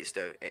mandates,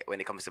 though? When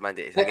it comes to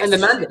mandates, And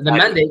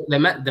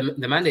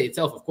the mandate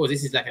itself, of course,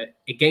 this is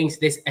against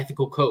this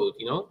ethical code.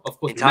 Of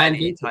course,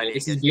 Entirely,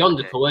 this is beyond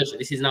the coercion.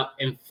 This is now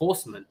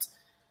enforcement.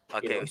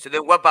 Okay, know? so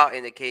then what about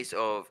in the case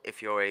of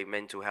if you're a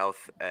mental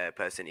health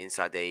person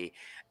inside a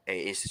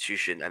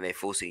institution and they're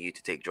forcing you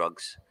to take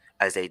drugs,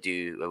 as they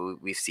do?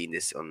 We've seen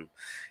this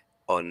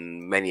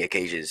on many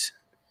occasions.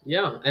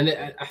 Yeah,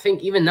 and I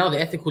think even now the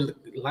ethical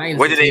lines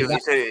What did they? between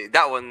that. So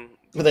that one,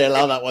 But they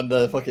allow that one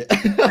to fuck it.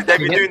 they've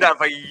been doing that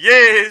for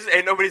years,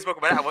 and nobody spoke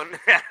about that one.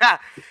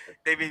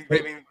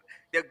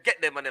 They'll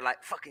get them and they're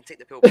like, "Fucking take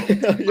the pill, bro."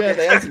 Yeah,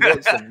 they actually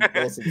watch some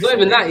awesome Not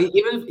even stuff.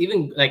 that,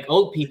 even like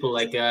old people,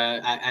 like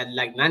at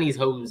like nannies'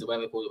 homes or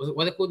whatever they're called.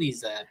 What they call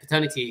these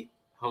paternity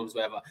homes,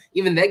 whatever.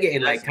 Even they're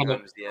getting like Nursing kind of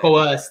homes, yeah.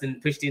 coerced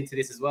and pushed into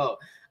this as well.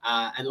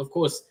 And of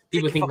course,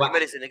 Take people your think fucking about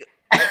medicine, nigga.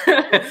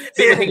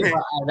 people think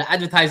about the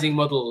advertising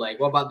model. Like,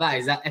 what about that?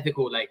 Is that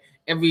ethical? Like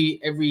every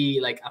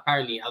like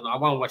apparently, I don't know, I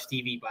want to watch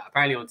TV, but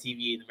apparently on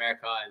TV in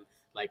America and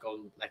like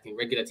on like in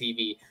regular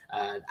TV,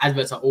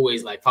 adverts are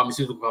always like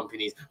pharmaceutical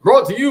companies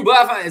brought to you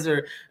by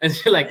Pfizer and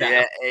shit like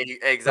that. Yeah,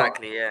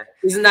 exactly. Yeah.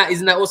 Isn't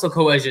that also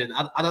coercion?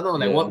 I don't know.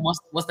 Like, Yeah.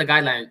 what's the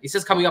guideline? It's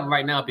just coming up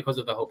right now because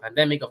of the whole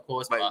pandemic, of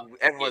course. But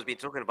everyone's been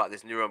talking about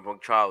this Nuremberg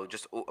trial,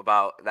 just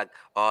about like,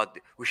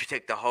 we should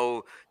take the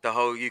whole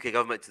UK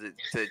government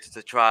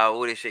to trial,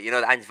 all this shit. You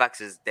know, the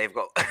anti-vaxxers, they've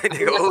got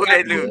all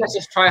they do. Let's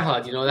just try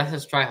hard. You know, let's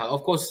just try hard.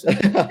 Of course,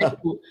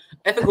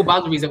 ethical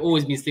boundaries have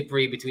always been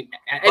slippery between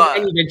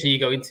any venture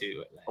you go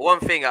into. One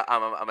thing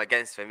I'm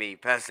against for me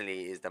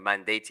personally is the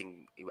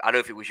mandating. I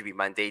don't think we should be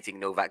mandating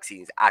no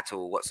vaccines at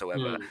all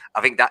whatsoever.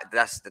 I think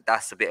that's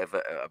a bit of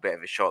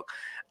a shock.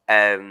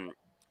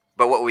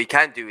 But what we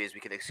can do is we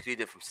can exclude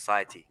it from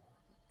society.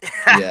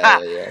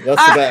 Yeah.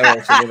 That's the better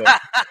option, isn't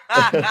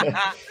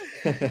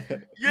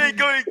it? You ain't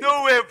going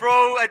nowhere,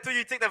 bro, until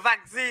you take the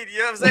vaccine. You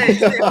know what I'm saying?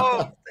 Stay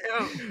home.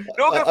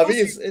 I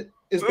mean,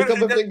 it's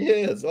become a thing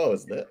here as well,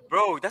 isn't it?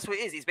 Bro, that's what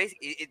it is. It's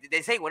basically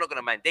they say we're not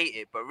gonna mandate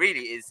it, but really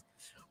is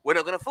we're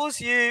not gonna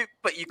force you,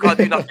 but you can't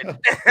do nothing.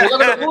 We're not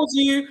gonna force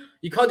you.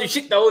 You can't do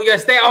shit though. You gotta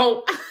stay at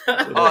home.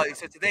 Oh,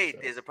 so today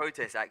there's a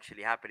protest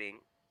actually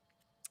happening.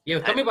 Yeah,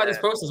 tell me about this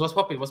process. What's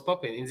popping?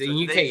 In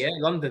UK, yeah,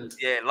 London.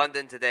 Yeah,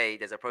 London today.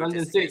 There's a protest.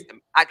 London City.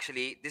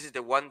 Actually, this is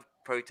the one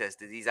protest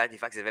that these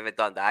anti-vaxxers have ever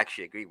done that I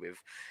actually agree with,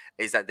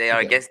 is that they are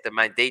against the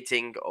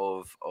mandating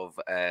of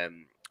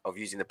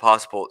using the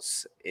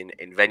passports in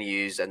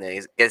venues, and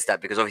they're against that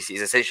because obviously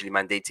it's essentially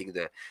mandating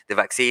the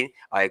vaccine.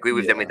 I agree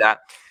with them with that.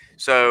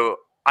 So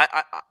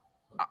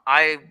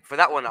I for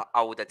that one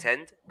I would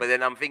attend, but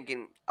then I'm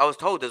thinking I was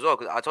told as well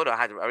because I told her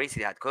I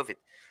recently had COVID.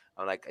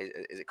 I'm like,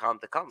 is it calm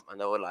to come?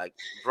 And they were like,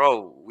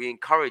 bro, we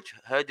encourage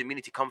herd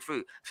immunity come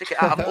through. Think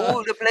out of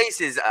all the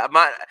places,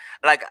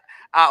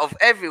 out of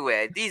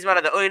everywhere, these men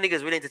are the only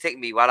niggas willing to take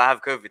me while I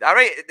have COVID. I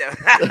rate it.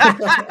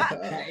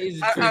 That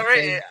is true. I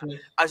rate it.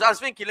 I was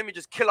thinking, let me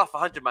just kill off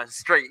 100 man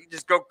straight.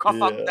 Just go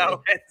cough up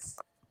down heads.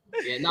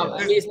 Yeah, no,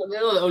 I mean, it's not,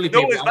 they're not the only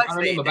No people. one's I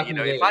remember vaccinated. back You in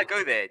know, the day. if I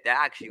go there, they're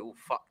actually all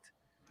fucked.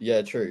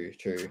 Yeah, true.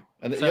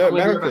 And So you know, I'm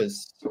gonna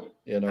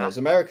be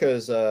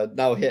America's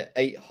now hit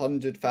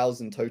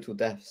 800,000 total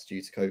deaths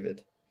due to COVID.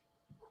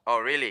 Oh,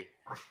 really?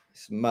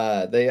 It's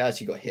mad. They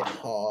actually got hit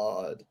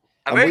hard.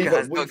 America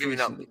has not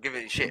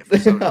given shit for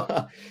so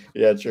long.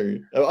 Yeah,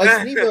 true.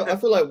 I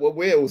feel like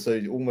we're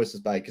also almost as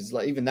bad because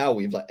like even now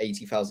we've like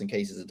 80,000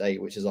 cases a day,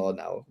 which is our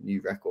now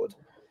new record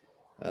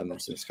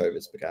since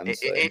COVID's began.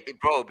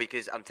 Bro,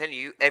 because I'm telling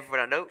you, everyone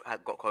I know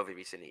had got COVID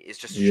recently. It's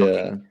just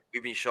shocking.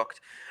 We've been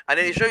shocked, and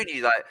then it showed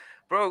you like,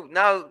 bro,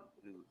 now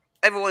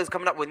everyone's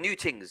coming up with new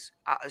things.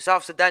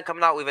 South Sudan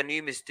coming out with a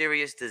new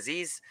mysterious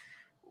disease.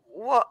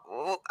 What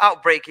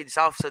outbreak in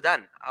South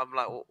Sudan? I'm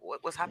like,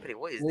 what's happening?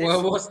 What is this?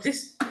 Well, what's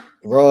this?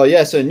 Right,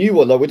 yeah, so a new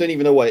one, like we don't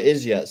even know what it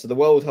is yet. So the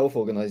World Health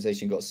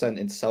Organization got sent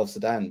into South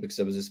Sudan because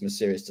there was this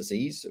mysterious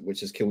disease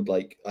which has killed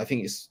like I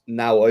think it's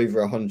now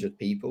over 100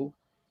 people.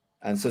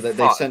 And so that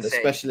they've sent a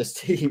specialist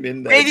team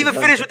in there. They didn't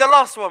even finish with the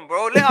last one,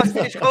 bro. Let us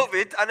finish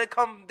COVID and then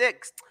come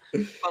next.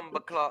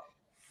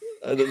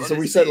 So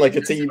we sent like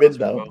a team in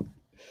now.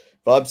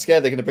 But I'm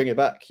scared they're gonna bring it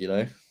back, you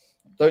know.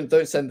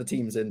 Don't send the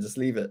teams in, just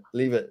leave it.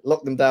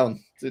 Lock them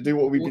down to do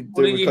what we've been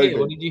doing with COVID.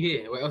 What did you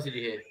hear? What else did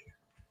you hear?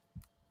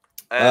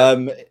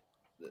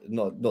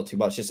 Not too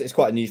much. It's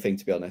quite a new thing,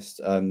 to be honest.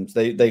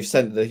 They've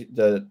sent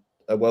the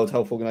World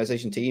Health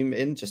Organization team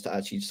in just to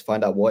actually just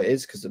find out what it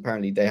is, because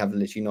apparently they have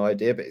literally no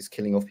idea, but it's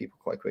killing off people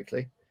quite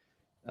quickly.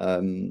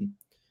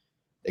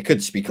 It could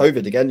just be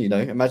COVID again, you know.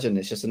 Imagine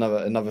it's just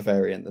another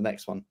variant, the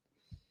next one.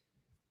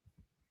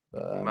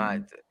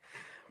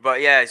 But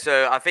yeah,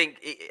 so I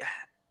think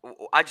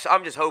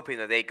I'm just hoping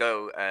that they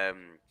go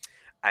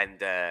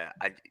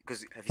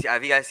because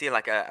have you guys seen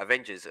like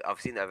Avengers? I've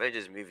seen the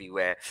Avengers movie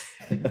where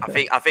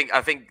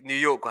I think New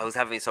York was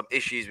having some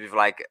issues with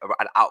like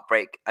an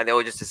outbreak, and they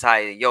were just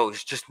deciding, yo,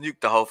 just nuke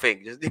the whole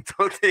thing, just nuke the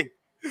whole thing.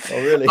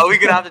 Oh really? Are we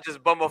gonna have to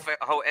just bomb off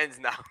whole ends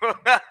now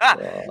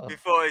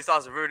before it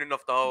starts ruining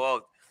off the whole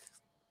world?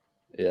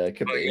 Yeah, it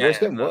could be. It's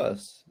getting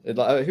worse.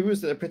 Like, who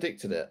was it that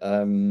predicted it?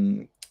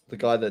 The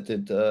guy that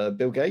did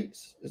Bill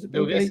Gates. Is it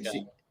Bill Gates?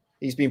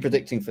 He's been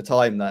predicting for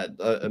time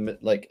that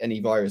like any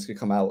virus could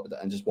come out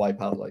and just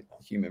wipe out like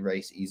the human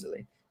race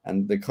easily.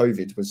 And the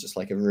COVID was just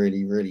like a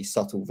really, really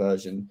subtle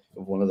version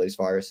of one of those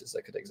viruses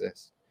that could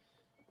exist.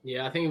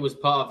 Yeah, I think it was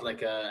part of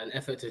like an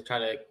effort to try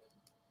to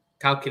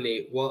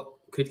calculate what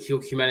could kill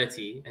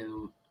humanity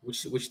and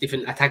which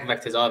different attack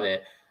vectors are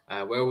there.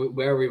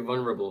 Where are we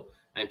vulnerable?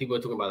 And people are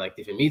talking about like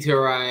different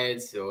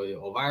meteorites or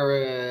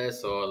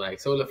virus or like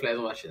solar flares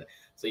and all that shit.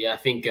 So yeah, I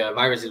think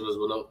viruses was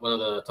one of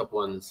the top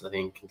ones, I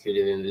think,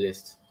 included in the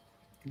list.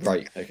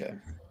 Right. Okay.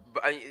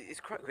 But it's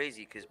quite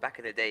crazy because back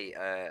in the day,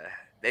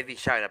 they've been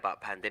shouting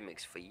about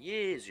pandemics for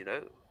years. You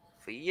know,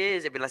 for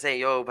years they've been like saying,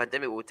 "Yo,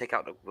 pandemic will take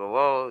out the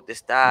world."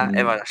 This, that.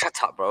 Everyone, like, shut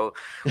up, bro.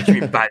 What do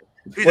you mean bad?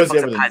 Who the What's the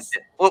fuck's a evidence?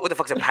 what the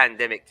fuck's a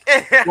pandemic?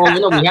 Well,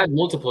 no, we had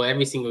multiple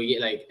every single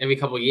year, like every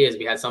couple of years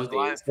we had something,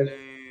 Swine flu,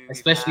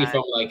 especially we've had-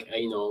 from like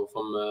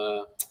from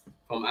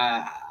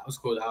what's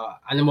it called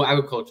animal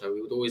agriculture.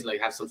 We would always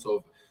like have some sort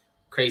of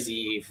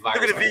crazy virus.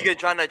 Look at the vegan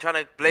trying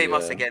to blame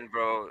us Yeah. again,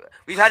 bro.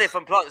 We've had it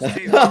from plants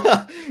too,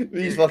 bro.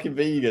 These fucking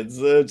vegans,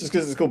 just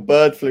because it's called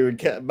bird flu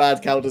and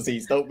mad cow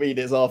disease, don't mean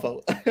it's our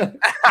fault.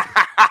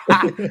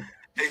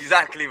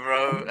 Exactly,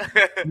 bro.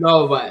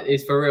 No, but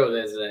it's for real.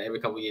 There's every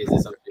couple of years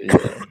there's something.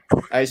 Yeah.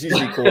 And it's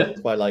usually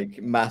caused by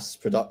like mass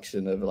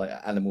production of like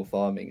animal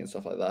farming and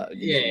stuff like that.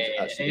 Yeah, Usually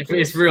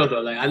actually it's real though.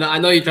 Like I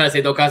know you're trying to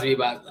say don't cast me,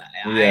 but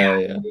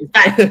Yeah,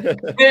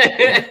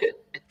 yeah.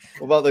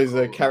 What about those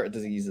carrot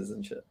diseases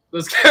and shit?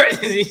 Those carrot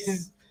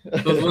diseases,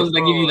 those ones that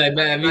give you like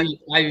bad.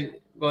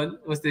 Go on.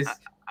 What's this?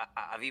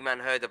 Have you man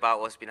heard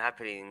about what's been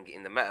happening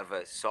in the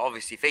metaverse? So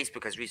obviously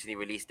Facebook has recently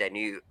released their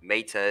new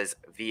Meta's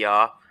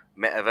VR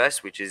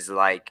metaverse, which is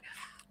like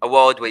a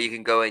world where you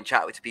can go and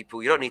chat with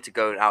people. You don't need to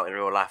go out in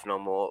real life no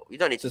more. You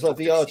don't need So to it's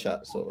like talk VR to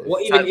chat sort of.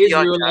 What It's even like is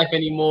VR real chat. life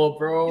anymore,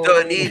 bro? You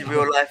don't need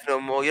real life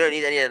no more. You don't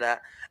need any of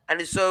that.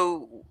 And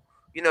so,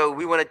 you know,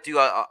 we want to do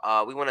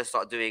we want to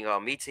start doing our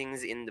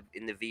meetings in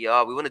the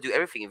VR. We want to do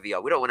everything in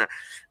VR. We don't want to.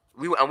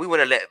 We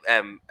want to let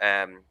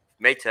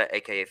Meta,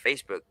 aka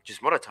Facebook,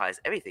 just monetize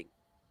everything.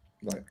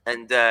 Right.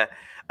 And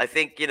I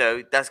think, you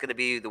know, that's going to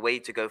be the way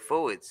to go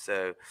forward.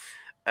 So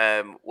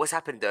what's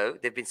happened though?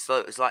 There've been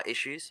slight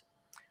issues.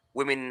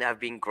 Women have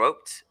been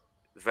groped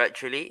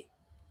virtually,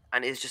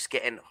 and it's just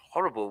getting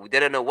horrible. They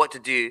don't know what to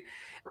do.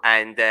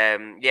 And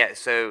yeah,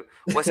 so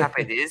what's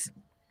happened is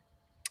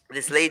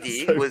this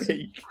lady So was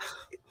weak.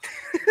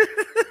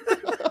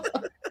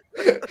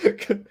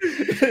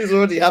 It's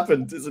already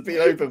happened. It's been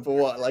open for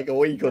what, like a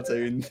week or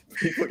two, and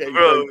people getting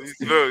bro,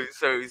 groped.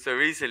 so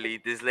recently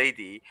this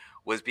lady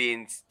was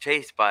being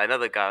chased by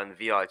another guy on the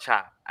VR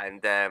chat,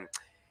 and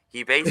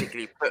he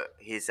basically put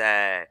his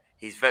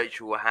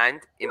virtual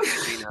hand in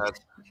between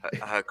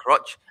her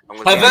crotch and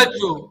was Her moving-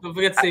 virtual. Don't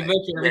forget to say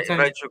virtual every time.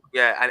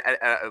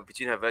 and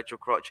between her virtual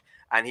crotch,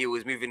 and he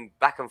was moving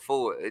back and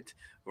forward,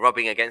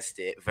 rubbing against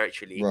it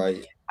virtually,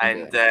 Right.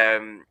 and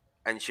okay.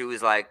 and she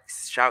was like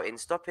shouting,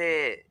 "Stop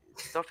it,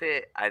 stop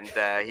it!" And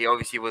he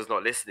obviously was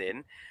not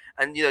listening,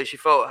 and you know she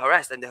felt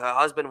harassed, and her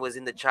husband was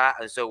in the chat,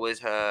 and so was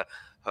her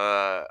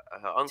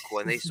uncle,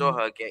 and they saw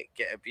her get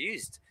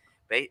abused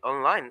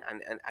online,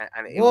 and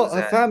it What? was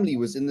Her family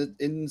was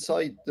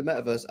inside the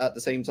metaverse at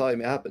the same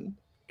time it happened.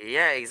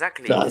 yeah,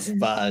 exactly. That's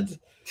bad.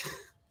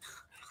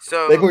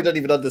 So They probably don't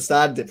even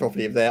understand it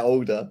properly if they're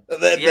older.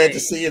 They're Yeah.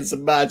 just seeing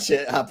some mad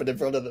shit happen in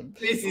front of them.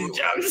 This is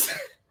jokes.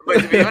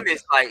 But to be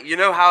honest, like you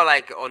know how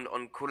like on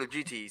Call of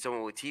Duty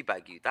someone will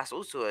teabag you. That's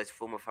also a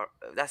form of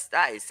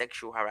that is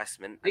sexual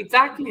harassment.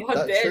 Exactly. How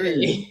That's dare true.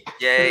 they?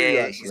 Yeah, True,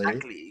 yeah, actually.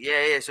 exactly.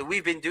 Yeah. So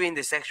we've been doing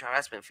this sexual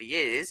harassment for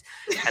years,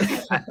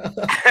 and,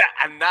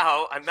 and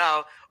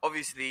now,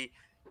 obviously,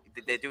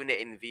 they're doing it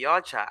in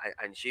VR chat.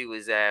 And she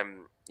was,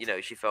 you know,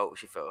 she felt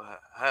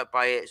hurt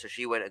by it, so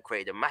she went and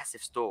created a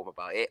massive storm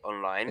about it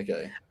online.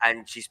 Okay.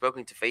 And she's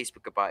spoken to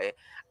Facebook about it,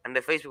 and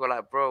the Facebook were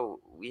like, "Bro,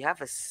 we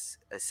have a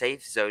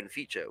safe zone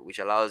feature which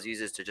allows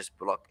users to just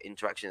block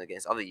interaction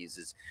against other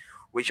users,"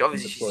 which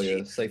obviously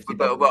Deploy a safety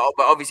but bubble.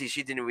 obviously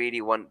she didn't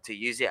really want to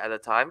use it at the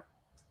time,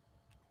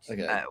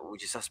 Okay.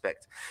 which is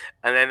suspect.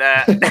 And then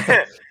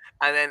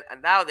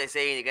and now they're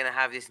saying you're gonna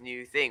have this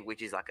new thing,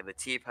 which is like the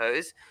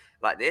T-pose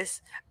like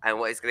this, and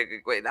what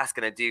that's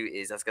gonna do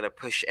is that's gonna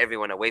push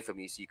everyone away from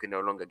you, so you can no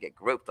longer get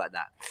groped like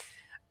that.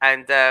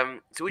 And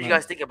so what do you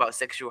guys Nice. think about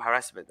sexual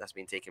harassment that's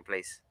been taking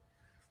place?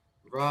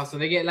 Bro, so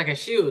they get like a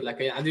shield,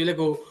 like I do like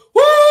go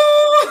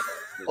woo.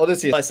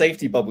 Honestly, it's like a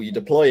safety bubble. You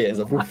deploy it as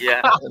a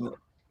Yeah. and-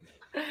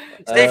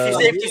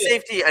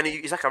 Safety, and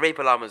it's like a rape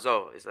alarm as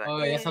well. It's like,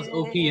 Oh, yeah, that sounds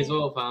OP as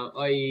well, fam.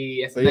 Oh,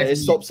 yes. But yeah, it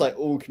stops like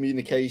all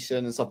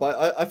communication and stuff.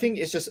 But I think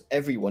it's just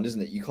everyone,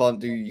 isn't it? You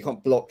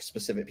can't block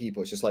specific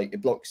people. It's just like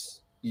it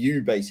blocks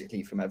you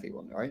basically from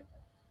everyone, right?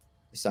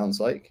 It sounds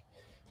like,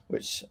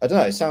 which I don't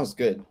know. It sounds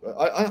good.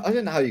 I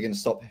don't know how you're going to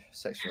stop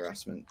sexual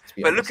harassment. To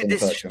be But honest, look at in a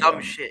this virtual dumb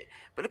environment. shit.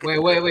 But look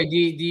at Wait. Do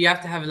you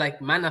have to have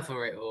like mana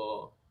for it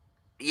or?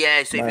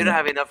 Yeah, so if you Man. don't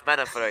have enough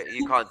mana for it,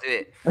 you can't do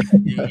it.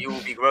 You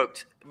will be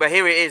groped. But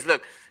here it is.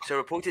 Look, so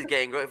reported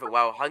getting groped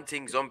while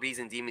hunting zombies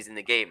and demons in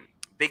the game.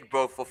 Big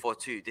Bro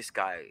 442. This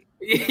guy.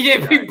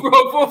 Yeah, big bro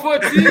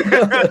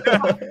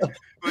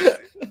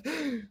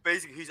 442.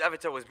 basically whose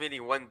avatar was merely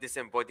one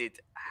disembodied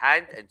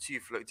hand and two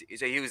floating.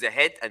 So he was a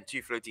head and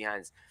two floating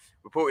hands.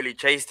 Reportedly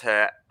chased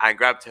her and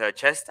grabbed her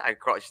chest and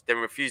crotch, then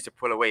refused to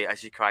pull away as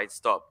she cried,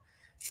 "Stop."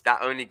 That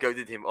only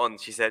goaded him on,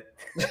 she said.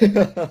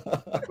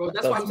 Bro,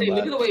 that's what I'm saying.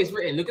 Look at the way it's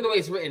written. Look at the way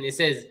it's written. It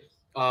says,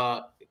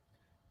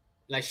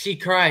 like she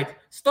cried,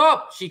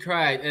 "Stop!" She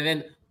cried, and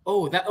then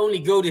that only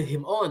goaded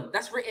him on.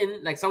 That's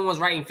written like someone's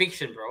writing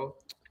fiction, bro.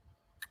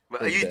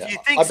 But you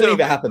think I so?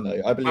 believe it happened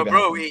though. I believe But it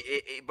bro,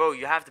 happened. bro,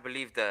 you have to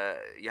believe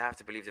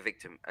the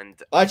victim.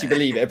 And I actually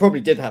believe it. It probably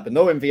did happen.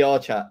 No in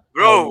VR chat.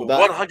 bro,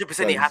 that 100% it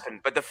goes. happened.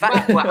 But the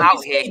fact that we're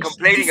out here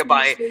complaining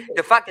about it,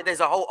 the fact that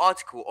there's a whole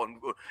article on,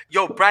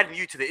 you're brand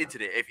new to the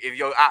internet. If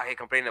you're out here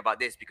complaining about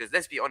this, because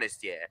let's be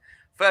honest, yeah.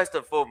 First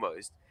and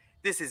foremost,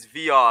 this is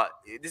VR.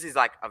 This is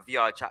like a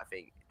VR chat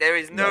thing. There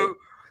is no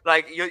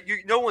like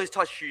no one's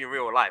touched you in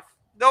real life.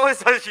 No one's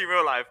touched you in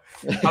real life.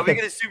 Are we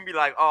gonna soon be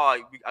like,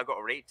 I got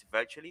raped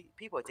virtually?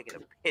 People are taking a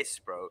piss,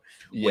 bro.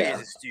 What is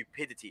this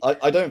stupidity?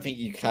 I don't think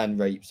you can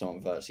rape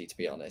someone virtually, to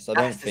be honest. I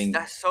don't think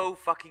that's so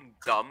fucking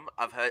dumb.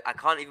 I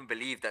can't even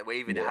believe that we're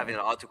even having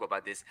an article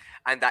about this,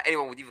 and that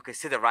anyone would even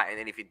consider writing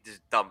anything. This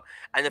is dumb.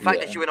 And the fact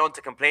that she went on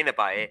to complain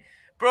about it,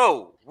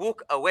 bro,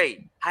 walk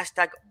away.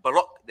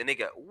 #block the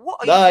nigga.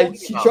 What are you talking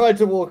she about? tried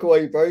to walk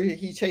away, bro.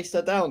 He chased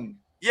her down.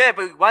 Yeah,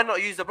 but why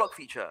not use the block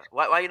feature?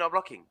 Why are you not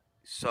blocking?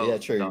 So yeah,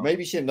 true. dumb.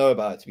 Maybe she didn't know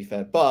about it, to be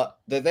fair, but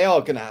they are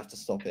gonna have to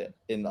stop it.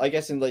 I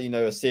guess in like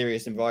a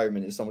serious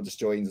environment, if someone just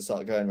joins and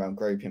start going around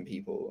groping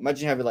people.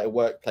 Imagine having like a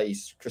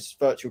workplace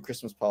virtual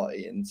Christmas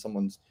party and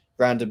someone's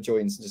random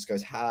joins and just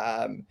goes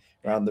ham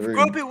around the room.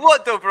 Groping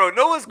what though, bro?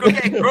 No one's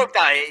getting groped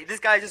out here. This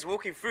guy just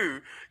walking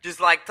through, just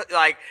like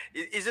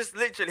it's just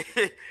literally.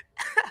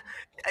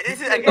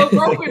 This is No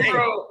groping,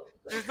 bro.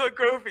 This is not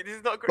groping. This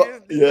is not But-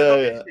 groping.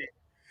 yeah.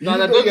 No,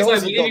 that You dog also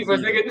started believing for a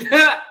got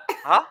second.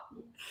 Huh?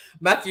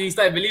 Matthew, he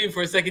started believing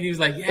for a second. He was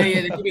like, yeah,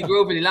 they keep me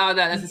groping. Allow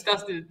that. That's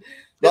disgusting.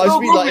 But I There's just no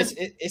mean like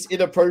groping. it's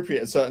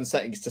inappropriate in certain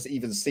settings to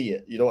even see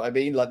it. You know what I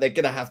mean? Like they're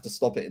gonna have to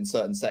stop it in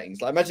certain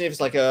settings. Like imagine if it's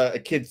like a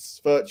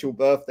kid's virtual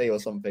birthday or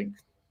something.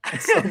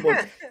 And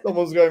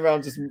someone's going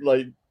around just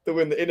like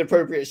doing the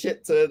inappropriate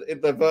shit to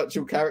the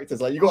virtual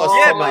characters. Like you got to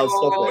Yeah, somehow but-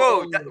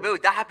 stop it. bro,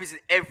 that happens in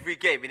every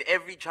game, in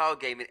every child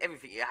game, in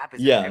everything. It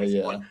happens. Yeah, in every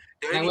yeah. one.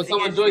 The And only when thing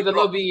someone is joins you the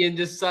block. lobby and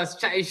just starts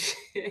chatting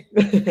shit.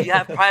 You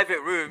have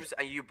private rooms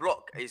and you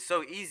block. It's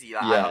so easy.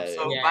 Like, I'm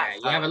so Yeah, bad.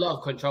 you have a lot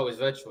of control. It's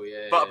virtual.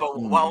 Yeah. But yeah.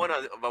 what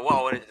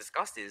I want to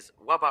discuss is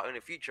what about in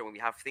the future when we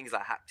have things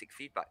like haptic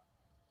feedback?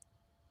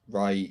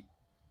 Right.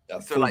 So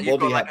Full like you've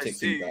body got like a haptic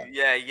suit. feedback.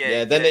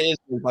 Yeah. Then it is.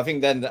 I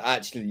think then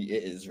actually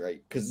it is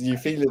right because you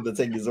feeling the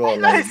thing as well.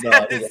 Nice, Like, no,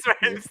 I think it's it has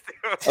to right be.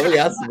 still. I think it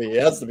has to be.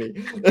 It has to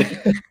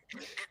be.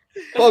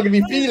 I'm gonna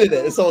be feeling it.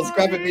 If someone's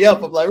grabbing me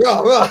up, I'm like, rah,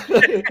 rah.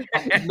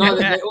 No,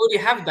 they already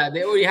have that.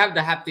 They already have the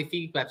haptic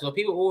feedback. So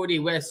people already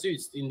wear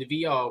suits in the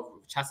VR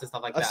chats and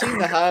stuff like that. I've seen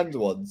the hand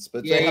ones,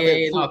 but Yeah, they have yeah, it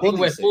yeah. full No, people body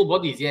wear suit. full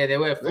bodies. Yeah, they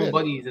wear full Really?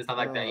 bodies and stuff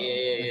like that. Yeah,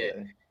 yeah, yeah.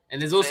 Okay.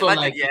 And there's So also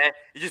imagine, like, you just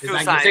there's feel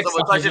like something. sex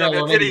Someone stuff as touching on well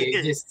your already. titty. It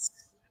exists.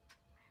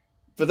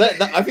 But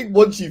that, I think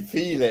once you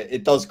feel it,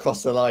 it does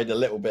cross the line a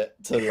little bit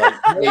to like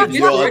It maybe exists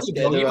you are already, bro.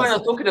 getting You might arrested.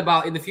 not talking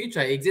about in the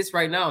future. It exists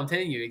right now. I'm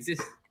telling you, it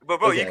exists. But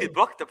bro, you Okay. could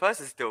block the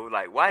person still.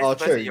 Like, why is Oh, the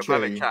person in true, your true.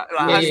 private chat?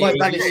 Yeah, Like, I just might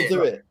yeah, manage yeah. to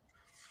do it.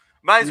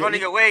 man's Yeah,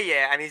 running you- away,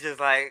 yeah, and he's just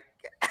like.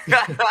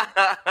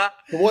 But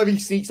what if he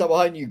sneaks up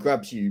behind you,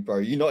 grabs you, bro?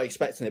 You're not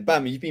expecting it.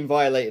 Bam, you've been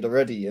violated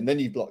already, and then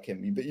you block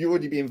him. But you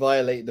already been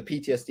violated. The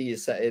PTSD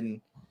is set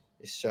in.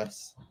 It's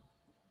stress.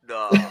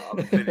 No,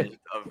 I'm finished.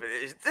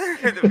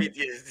 The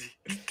PTSD.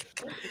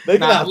 They're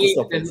gonna Nah, have to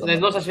stop it. there's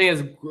no such thing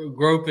as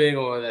groping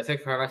or the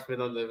sexual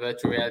harassment on the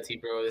virtual reality,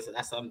 bro.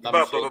 That's some dumb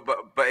shit.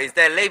 But is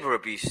there labor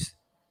abuse?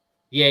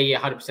 Yeah,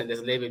 100%.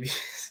 There's labor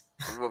abuse.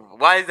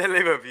 Why is there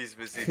labor abuse,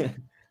 Mr.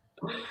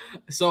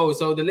 So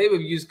the labor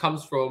abuse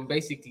comes from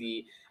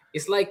basically,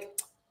 it's like,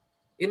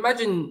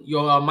 imagine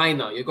you're a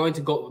miner. You're going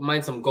to go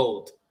mine some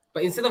gold,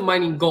 but instead of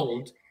mining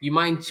gold, you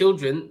mine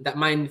children that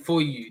mine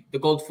for you the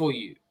gold for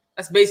you.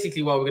 That's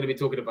basically what we're going to be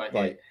talking about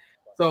here. Right.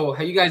 So,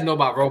 how you guys know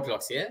about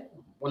Roblox? Yeah,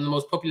 one of the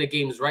most popular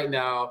games right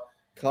now.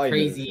 Kind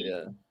Crazy. Of,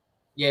 yeah.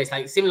 Yeah, it's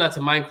like similar to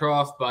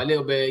Minecraft, but a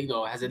little bit,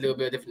 has a little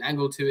bit of different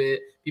angle to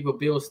it. People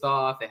build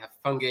stuff. They have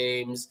fun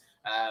games,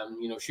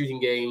 shooting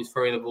games,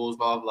 throwing the balls,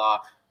 blah, blah.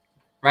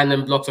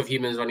 Random blocks of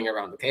humans running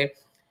around, okay?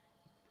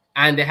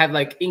 And they have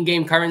like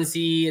in-game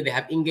currency. They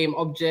have in-game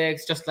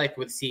objects, just like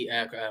with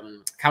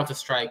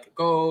Counter-Strike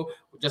Go,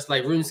 just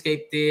like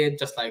RuneScape did,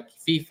 just like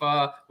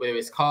FIFA, whether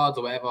it's cards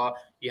or whatever.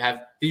 You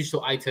have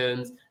digital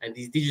items, and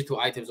these digital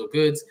items or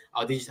goods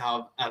are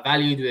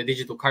valued with a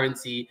digital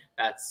currency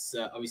that's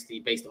obviously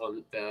based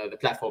on the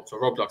platform, so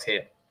Roblox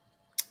here.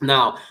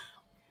 Now,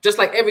 just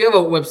like every other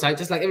website,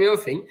 just like every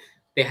other thing,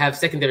 they have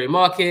secondary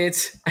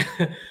markets.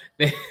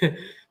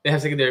 They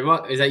have secondary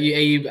market. Is that you? Are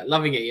you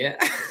loving it? Yeah.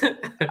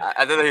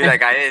 I don't know who that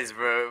guy is,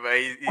 bro, but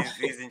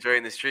he's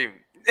enjoying the stream.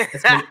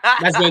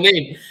 That's my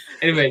name.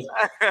 Anyways,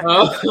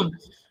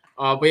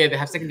 But yeah, they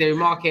have secondary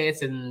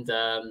markets, and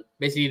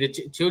basically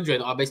the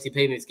children are basically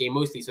playing this game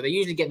mostly. So they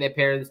usually get their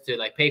parents to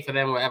like pay for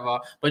them, or whatever.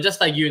 But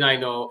just like you and I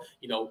know,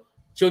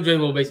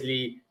 children will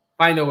basically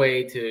find a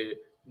way to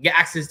get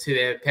access to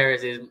their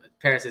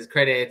parents'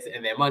 credits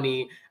and their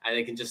money, and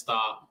they can just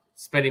start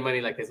spending money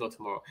like there's no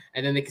tomorrow.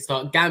 And then they can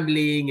start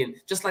gambling, and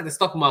just like the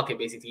stock market,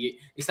 basically,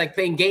 it's like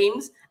playing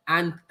games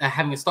and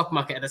having a stock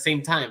market at the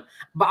same time.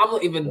 But I'm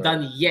not even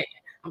done yet.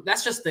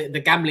 That's just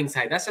the gambling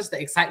side. That's just the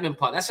excitement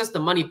part. That's just the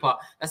money part.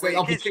 That's Wait,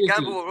 the kids opportunity.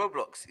 gamble with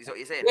Roblox? Is what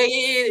you're saying?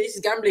 Yeah. This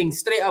is gambling,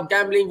 straight up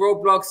gambling.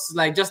 Roblox,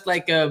 like just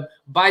like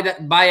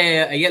buy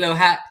a yellow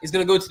hat. It's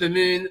gonna go to the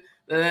moon.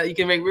 You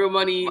can make real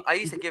money. I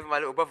used to give my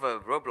little brother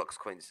Roblox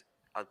coins.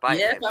 I'd buy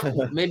Yeah, it. For him.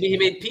 fam. Maybe he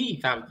made P,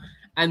 fam.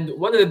 And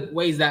one of the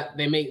ways that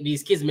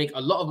these kids make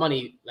a lot of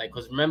money, like,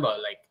 because remember,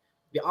 like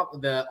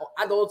the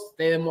adults,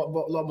 they're a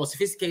lot more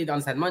sophisticated,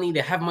 understand money,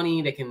 they have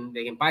money, they can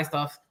buy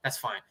stuff. That's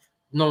fine.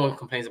 No one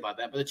complains about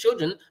that. But the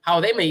children,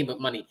 how they make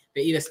money,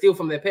 they either steal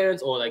from their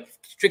parents, or like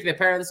trick their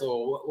parents,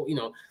 or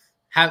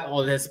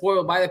or they're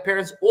spoiled by their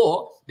parents,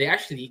 or they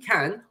actually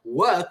can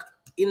work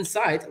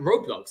inside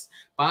Roblox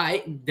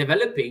by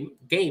developing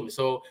games.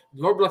 So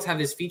Roblox have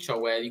this feature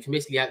where you can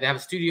basically they have a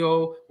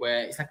studio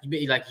where it's like a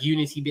bit like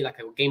Unity, a bit like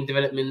a game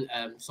development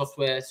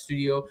software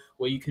studio,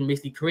 where you can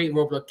basically create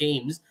Roblox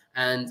games,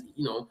 and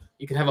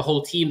you can have a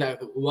whole team that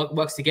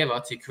works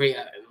together to create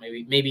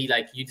maybe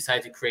like you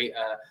decide to create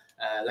a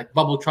like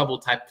Bubble Trouble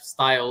type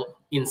style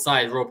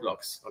inside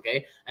Roblox,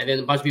 okay? And then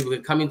a bunch of people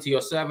can come into your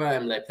server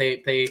and like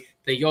play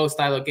your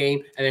style of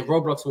game, and then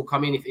Roblox will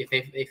come in if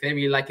they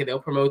really like it, they'll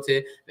promote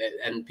it,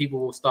 and people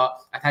will start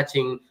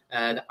attaching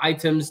the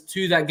items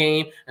to that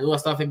game and all that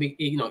stuff.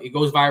 It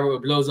goes viral,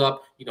 it blows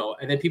up,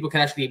 and then people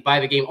can actually buy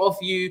the game off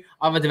you.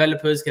 Other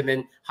developers can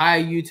then hire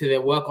you to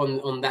work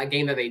on that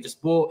game that they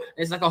just bought.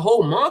 It's like a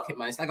whole market,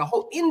 man. It's like a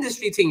whole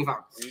industry thing,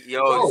 fam. Yeah,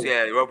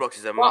 Roblox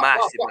is a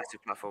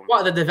massive platform.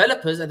 Well, the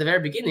developers at the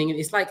very beginning,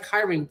 it's like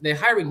they're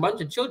hiring a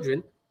bunch of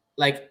children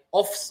like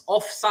off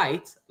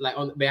site, like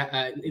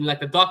in like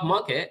the dark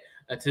market,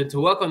 to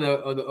work on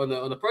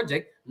a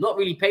project, not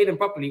really pay them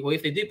properly, or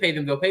if they do pay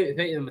them, they'll pay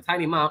them a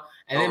tiny amount,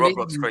 and then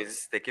Roblox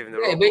coins, they're giving the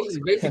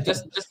Roblox basically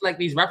just like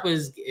these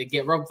rappers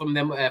get robbed from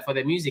them for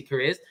their music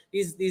careers,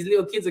 these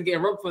little kids are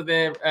getting robbed for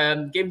their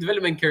game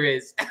development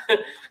careers.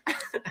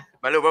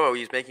 My little brother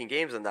was making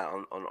games on that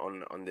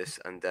on this,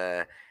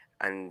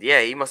 and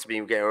yeah, he must have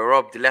been getting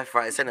robbed left,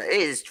 right, and center. It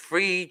is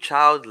free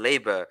child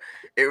labor.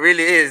 It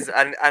really is.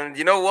 And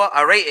you know what?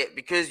 I rate it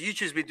because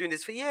YouTube's been doing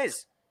this for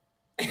years.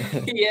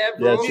 Yeah,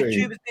 bro. Yeah, true.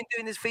 YouTube has been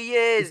doing this for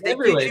years. It's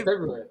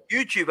everywhere.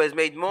 YouTube has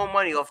made more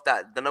money off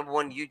that, the number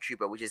one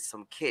YouTuber, which is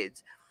some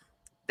kids,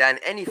 than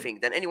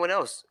anyone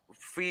else.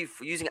 Free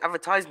for using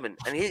advertisement.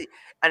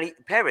 And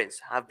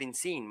parents have been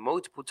seen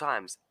multiple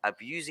times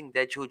abusing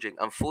their children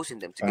and forcing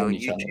them to go on Family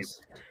YouTube.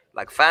 channels.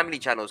 Like family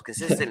channels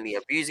consistently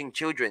abusing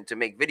children to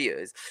make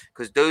videos,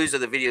 because those are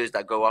the videos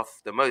that go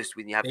off the most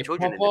when you have They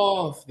children pop in them.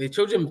 off. The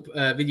children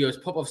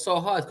videos pop off so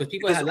hard because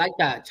people like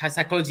that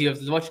psychology of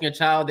watching a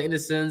child, the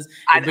innocence.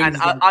 And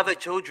other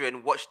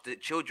children watch the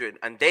children,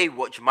 and they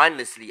watch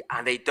mindlessly,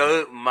 and they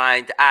don't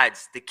mind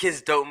ads. The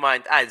kids don't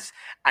mind ads,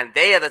 and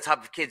they are the type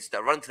of kids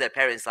that run to their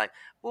parents like,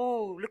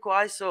 "Oh, look what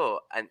I saw,"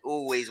 and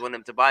always want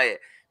them to buy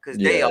it, because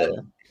they are.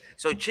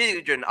 So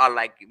children are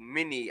like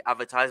mini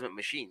advertisement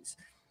machines,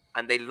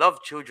 and they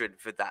love children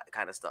for that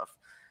kind of stuff.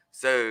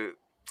 So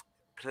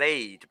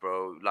played,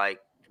 bro.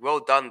 Like, well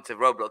done to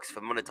Roblox for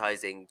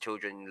monetizing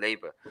children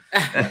labor.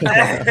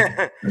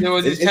 There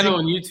was this Is channel it-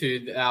 on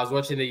YouTube. I was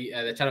watching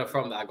the channel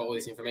from that I got all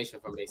this information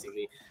from,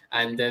 basically,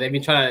 and they've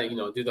been trying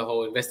to do the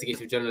whole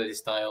investigative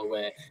journalist style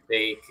where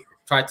they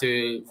try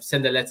to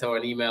send a letter or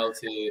an email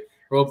to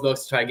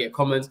Roblox to try and get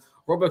comments.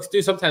 Roblox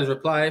do sometimes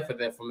reply from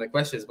their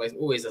questions, but it's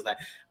always just like,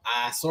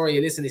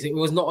 sorry, listen, it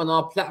was not on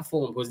our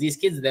platform, because these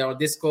kids, they're on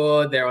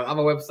Discord, they're on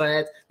other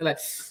websites. They're like,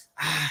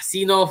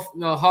 see no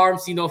harm,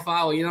 see no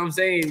foul. You know what I'm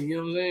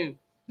saying?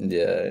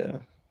 Yeah.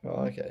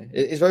 Oh, okay.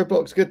 Is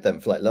Roblox good then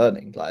for like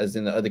learning? Like, as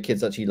in, are the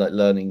kids actually like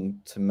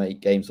learning to make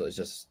games, or is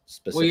just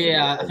specific? Well,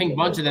 yeah, I think a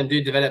bunch of them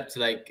do develop to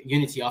like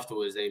Unity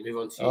afterwards. They move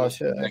on to. Oh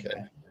shit. like,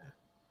 Okay.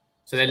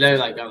 So they learn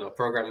like, I don't know,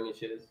 programming and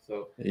shit.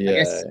 So Yeah. I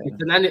guess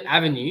it's an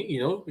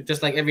avenue,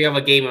 just like every other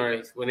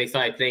gamer. When they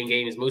started playing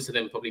games, most of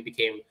them probably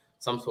became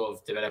some sort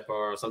of developer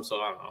or some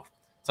sort of, I don't know,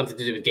 something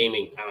to do with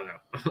gaming. I don't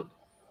know.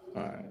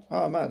 All right.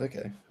 Oh, mad.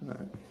 Okay. All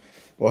right.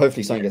 Well,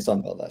 hopefully something gets done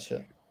about that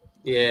shit.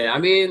 Yeah, I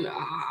mean,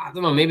 I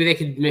don't know. Maybe they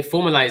could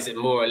formalize it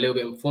more, a little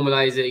bit.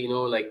 Formalize it,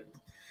 like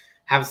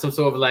have some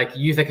sort of like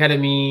youth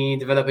academy,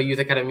 developer youth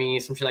academy,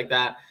 something like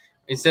that.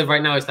 Instead of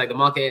right now, it's like the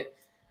market.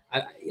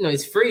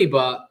 It's free,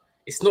 but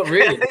it's not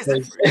really. It's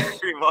a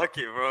free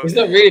market, bro. It's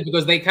not really,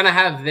 because they kind of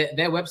have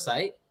their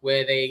website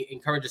where they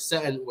encourage a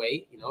certain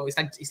way.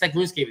 It's like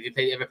RuneScape. If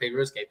you ever played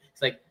RuneScape,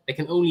 it's like they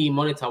can only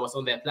monitor what's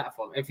on their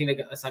platform. Everything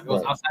that's like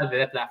goes outside of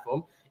their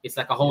platform, it's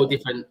like a whole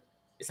different.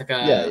 It's like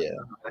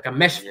like a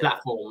mesh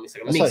platform. It's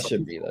like a That's mix. how it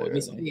should be, though,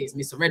 Mix of really. this,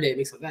 mix of Reddit,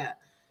 mix of that.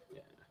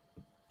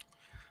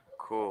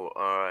 Cool.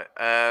 All right.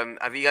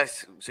 Have you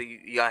guys? So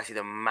you guys see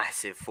the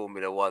massive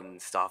Formula One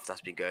stuff that's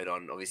been going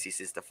on? Obviously,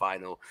 since the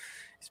final,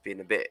 it's been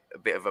a bit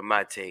of a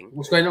mad thing.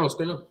 What's going on? What's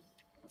going on?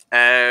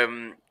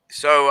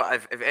 So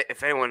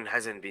if anyone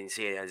hasn't been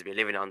seeing it, has been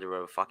living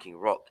under a fucking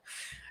rock.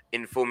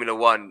 In Formula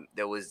One,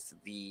 there was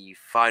the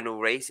final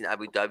race in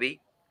Abu Dhabi,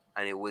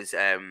 and it was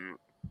the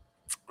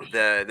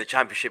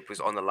championship was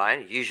on the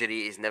line.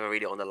 Usually, it's never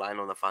really on the line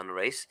on the final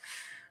race.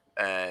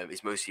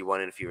 It's mostly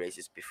won in a few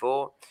races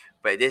before,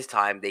 but this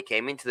time they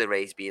came into the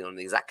race being on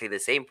exactly the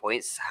same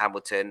points,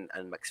 Hamilton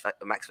and Max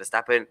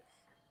Verstappen,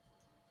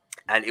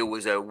 and it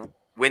was a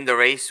win the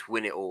race,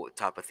 win it all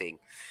type of thing.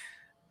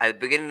 At the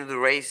beginning of the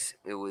race,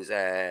 it was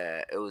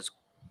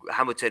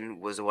Hamilton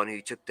was the one who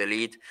took the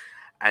lead,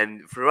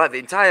 and throughout the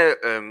entire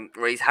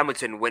race,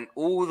 Hamilton went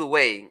all the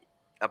way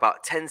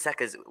about 10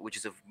 seconds, which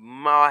is a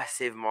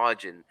massive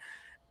margin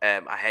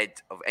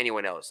ahead of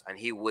anyone else, and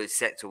he was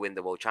set to win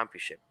the world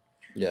championship.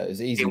 Yeah, it was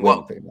an easy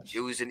win, pretty much.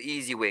 It was an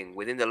easy win.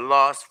 Within the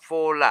last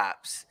 4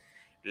 laps,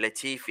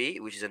 Latifi,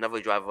 which is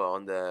another driver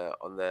on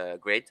the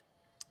grid,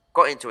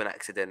 got into an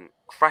accident,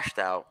 crashed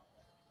out,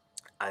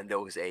 and there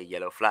was a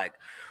yellow flag.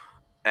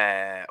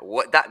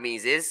 What that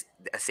means is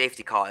a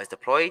safety car is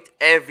deployed.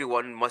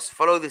 Everyone must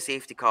follow the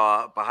safety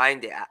car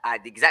behind it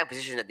at the exact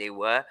position that they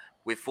were,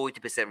 with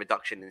 40%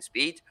 reduction in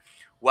speed,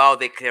 while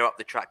they clear up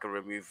the track and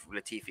remove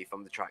Latifi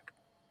from the track.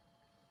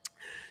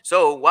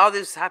 So while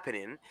this is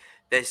happening,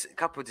 there's a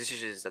couple of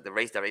decisions that the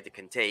race director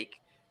can take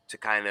to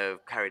kind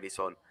of carry this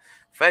on.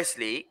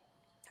 Firstly,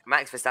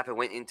 Max Verstappen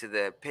went into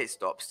the pit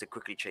stops to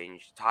quickly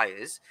change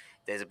tires.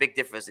 There's a big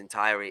difference in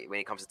tire when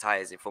it comes to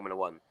tires in Formula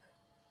One.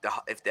 The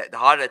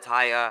harder the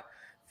tire,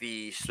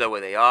 the slower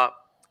they are.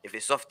 If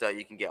it's softer,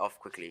 you can get off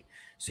quickly.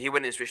 So he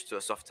went and switched to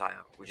a soft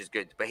tire, which is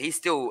good. But he's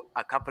still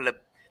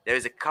there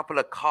is a couple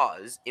of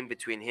cars in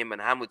between him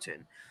and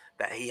Hamilton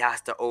that he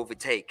has to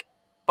overtake.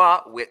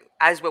 But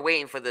as we're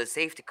waiting for the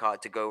safety car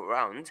to go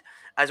around,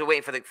 as we're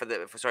waiting for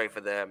Latifi's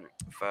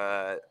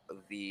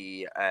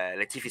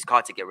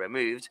car to get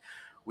removed,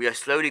 we are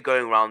slowly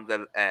going around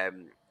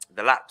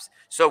the laps.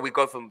 So we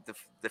go from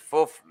the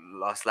 4th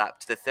last lap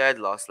to the 3rd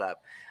last lap,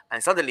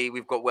 and suddenly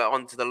we're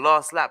on to the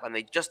last lap, and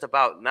they just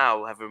about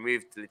now have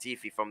removed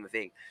Latifi from the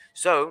thing.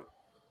 So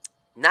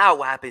now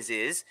what happens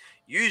is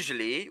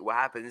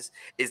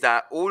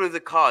that all of the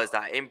cars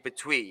that are in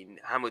between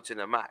Hamilton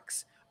and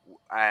Max,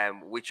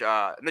 which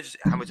are not just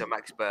Hamilton and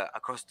Max, but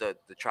across the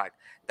track,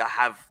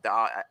 that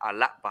are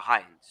lapped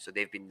behind, so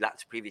they've been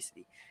lapped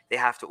previously, they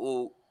have to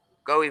all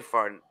go in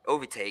front,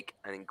 overtake,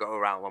 and then go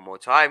around one more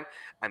time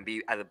and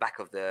be at the back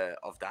of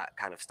that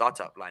kind of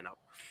startup lineup.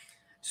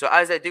 So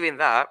as they're doing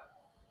that,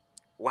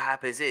 what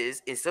happens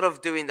is, instead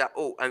of doing that,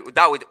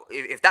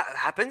 if that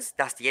happens,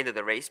 that's the end of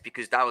the race,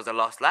 because that was the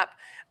last lap,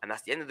 and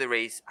that's the end of the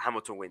race.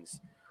 Hamilton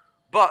wins.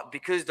 But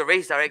because the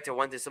race director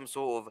wanted some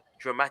sort of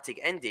dramatic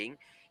ending,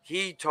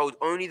 he told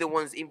only the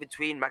ones in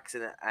between Max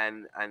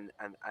and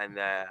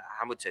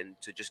Hamilton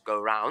to just go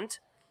around.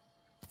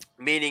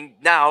 Meaning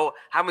now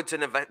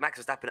Hamilton and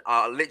Max Verstappen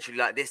are literally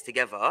like this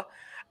together,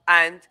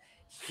 and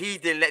he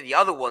didn't let the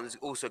other ones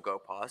also go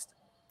past.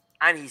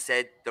 And he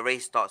said the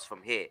race starts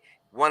from here.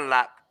 1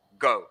 lap,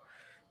 go.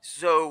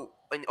 So,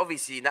 and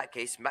obviously in that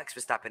case, Max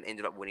Verstappen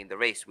ended up winning the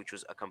race, which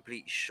was a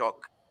complete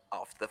shock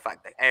after the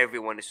fact that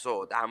everyone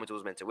saw that Hamilton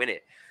was meant to win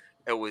it.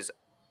 It was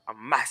a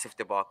massive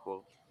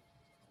debacle.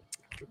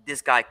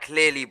 This guy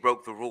clearly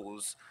broke the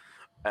rules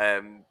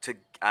to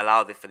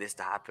allow for this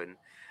to happen,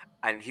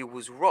 and he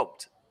was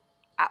robbed,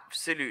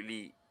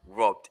 absolutely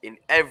robbed in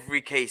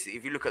every case.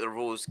 If you look at the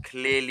rules,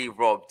 clearly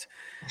robbed,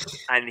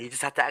 and he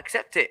just had to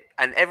accept it.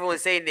 And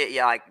everyone's saying that,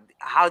 yeah, like,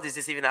 how is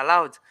this even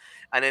allowed?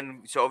 And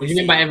then, so What do obviously,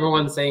 you mean by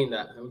everyone saying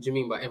that? What do you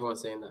mean by everyone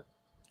saying that?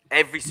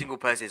 every single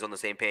person is on the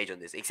same page on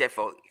this, except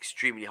for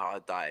extremely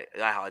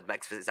diehard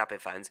Max Verstappen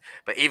fans.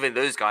 But even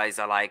those guys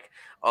are like,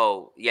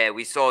 oh yeah,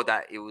 we saw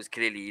that it was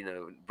clearly,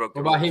 broke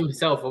the What about rules.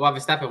 himself? What about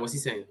Verstappen? What's he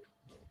saying?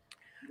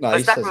 No,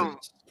 he says Verstappen-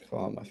 it's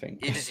calm, I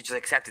think. He just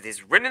accepted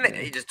his winning it.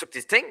 He just took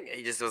this thing.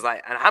 He just was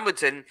like, and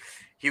Hamilton,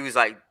 he was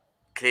like,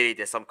 clearly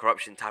there's some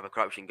type of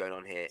corruption going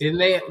on here.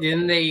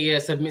 Didn't they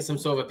submit some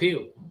sort of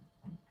appeal?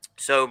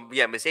 So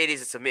yeah, Mercedes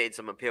has submitted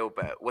some appeal,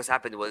 but what's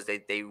happened was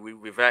they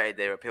reverted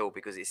their appeal,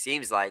 because it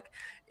seems like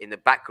in the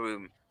back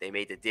room they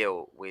made a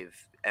deal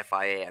with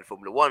FIA and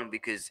Formula One,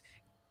 because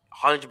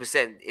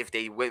 100% if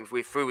they went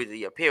through with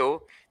the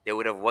appeal, they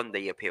would have won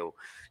the appeal.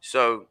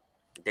 So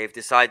they've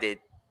decided,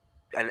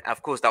 and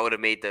of course that would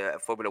have made the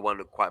Formula One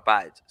look quite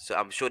bad. So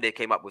I'm sure they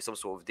came up with some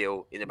sort of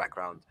deal in the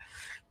background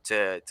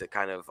to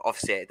kind of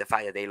offset the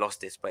fact that they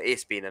lost this. But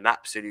it's been an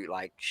absolute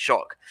like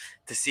shock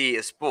to see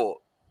a sport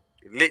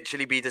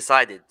literally be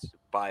decided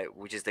by,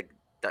 which is the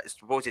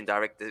sporting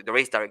director, the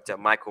race director,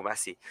 Michael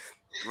Massey,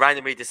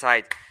 randomly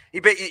decide.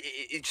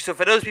 So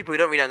for those people who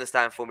don't really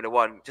understand Formula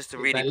One, just to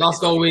really Like, last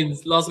goal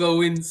wins.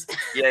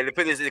 yeah, to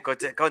put this in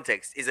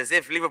context, is as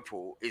if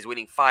Liverpool is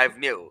winning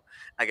 5-0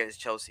 against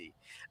Chelsea,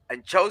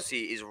 and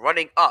Chelsea is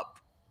running up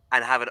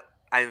and have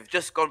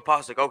just gone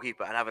past the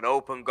goalkeeper and have an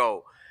open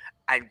goal,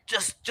 and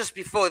just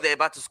before they're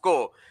about to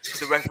score,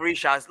 the referee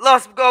shouts,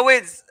 "Last goal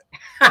wins."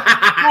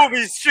 Boom,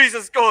 he shoots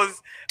and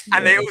scores,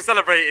 and they all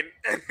celebrating.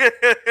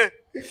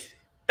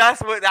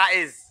 That's what that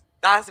is.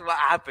 That's what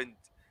happened.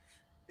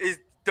 Is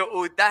the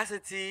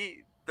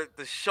audacity,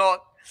 the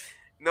shock.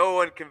 No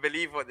one can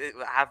believe what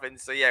happened.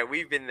 So yeah,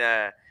 we've been.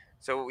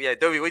 So yeah,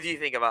 Dobby, what do you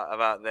think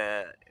about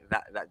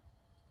that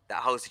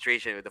whole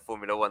situation with the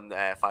Formula One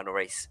final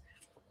race?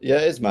 Yeah,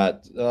 it is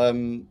mad.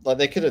 Like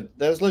they could have.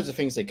 There was loads of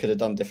things they could have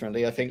done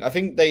differently. I think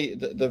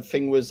the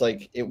thing was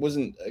like it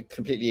wasn't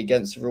completely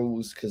against the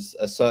rules because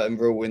a certain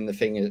rule in the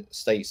thing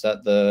states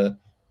that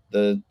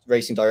the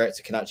racing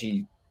director can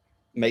actually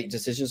make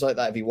decisions like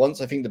that if he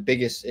wants. I think the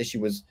biggest issue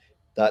was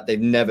that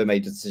they've never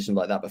made a decision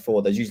like that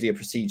before. There's usually a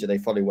procedure they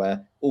follow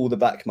where all the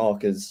back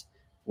markers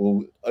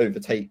will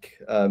overtake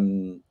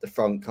the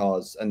front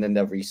cars and then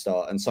they'll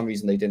restart. And some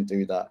reason they didn't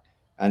do that.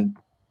 And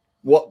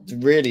what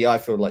really I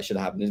feel like should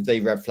have happened is they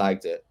red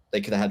flagged it.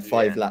 They could have had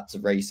 5 laps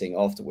of racing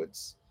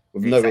afterwards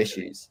with no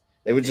issues.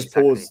 They would just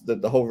pause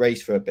the whole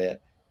race for a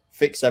bit,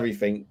 fix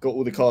everything, got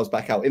all the cars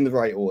back out in the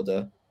right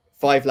order.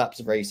 5 laps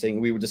of racing,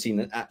 we would have seen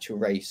an actual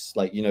race,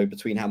 like, you know,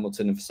 between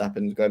Hamilton and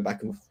Verstappen going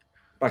back and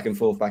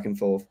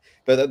forth.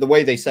 But the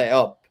way they set it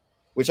up,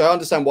 which I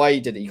understand why he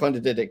did it, he kind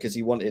of did it because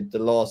he wanted the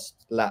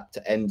last lap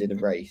to end in a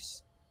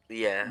race.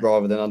 Yeah.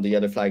 Rather than under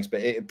yellow flags. But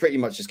it pretty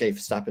much just gave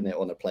Verstappen it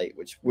on a plate,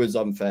 which was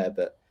unfair.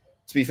 But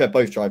to be fair,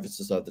 both drivers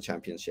deserve the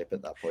championship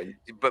at that point.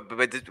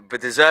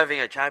 But deserving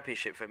a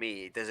championship for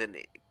me doesn't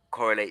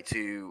correlate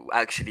to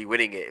actually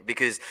winning it,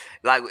 because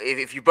like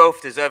if you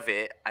both deserve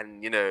it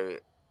and you know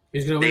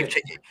and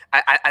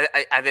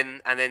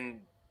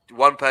then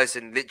one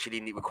person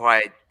literally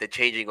required the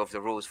changing of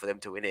the rules for them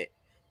to win it,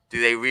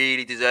 do they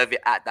really deserve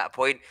it at that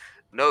point?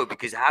 No,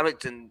 because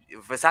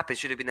Verstappen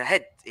should have been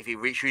ahead if he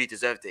truly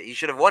deserved it. He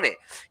should have won it.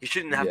 He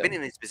shouldn't have been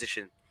in this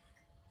position.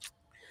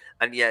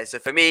 And yeah, so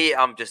for me,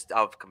 I'm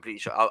completely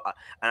sure.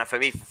 And for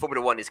me,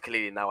 Formula One is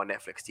clearly now a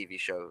Netflix TV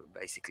show.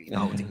 Basically, the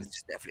whole thing is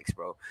just Netflix,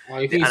 bro. Oh,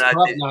 you think it's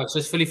corrupt now? It's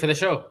just fully for the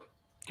show.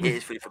 It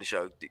is fully for the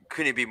show.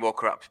 Couldn't it be more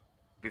corrupt?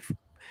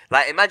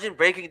 Like imagine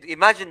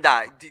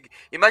that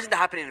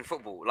happening in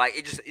football. Like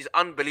it just is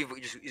unbelievable.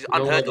 It just is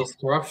unheard of.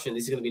 Corruption.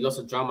 There's gonna be lots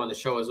of drama on the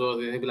show as well.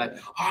 They're gonna be like,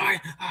 all right,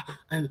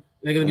 and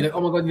they're gonna be like, oh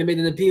my god, they made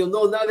an appeal.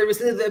 No, now they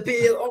rescinded the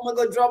appeal. Oh my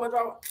god,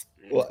 drama.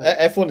 Well,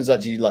 F1 is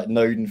actually like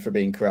known for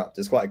being corrupt.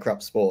 It's quite a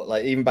corrupt sport.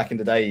 Like even back in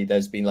the day,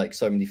 there's been like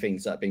so many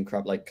things that have been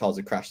corrupt. Like cars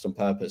have crashed on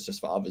purpose just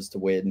for others to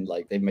win.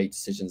 Like they've made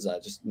decisions that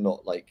are just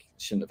not like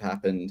shouldn't have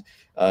happened.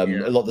 A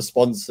lot of the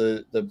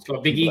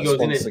big egos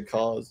sponsor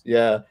cars,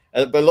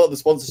 but a lot of the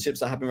sponsorships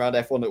that happen around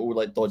F1 are all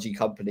like dodgy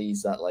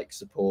companies that like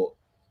support,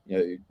 you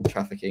know,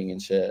 trafficking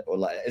and shit. Or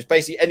like it's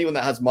basically anyone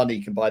that has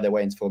money can buy their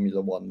way into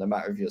Formula One, no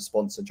matter if you're a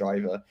sponsor,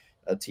 driver,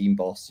 a team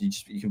boss.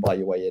 You can buy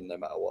your way in no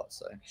matter what.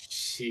 So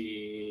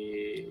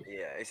it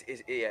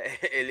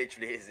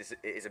literally is. It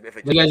is a bit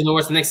of a. You guys know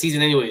what's the next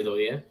season anyway, though,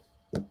 yeah.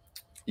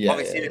 Yeah,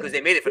 obviously because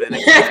they made it for the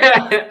next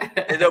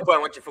season. There's no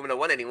point watching Formula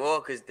One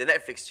anymore because the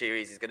Netflix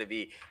series is going to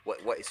be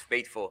what it's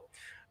made for.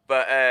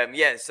 But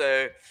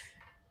so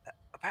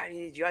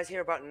apparently, did you guys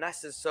hear about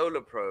NASA's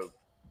solar probe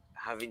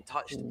having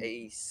touched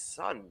a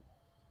sun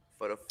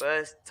for the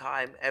first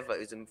time ever? It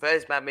was the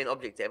first man-made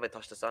object to ever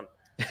touch the sun.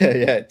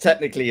 Yeah,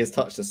 technically has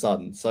touched the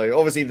sun. So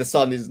obviously the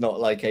sun is not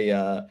like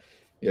a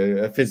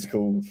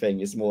physical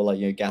thing. It's more like,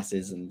 you know,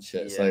 gases and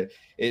shit. Yeah. So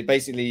it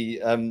basically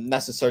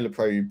NASA's solar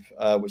probe,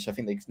 which I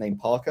think they named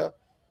Parker,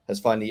 has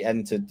finally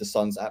entered the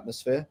sun's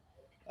atmosphere,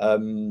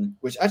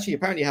 which actually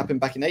apparently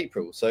happened back in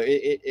April. So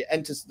it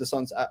enters the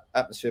sun's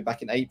atmosphere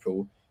back in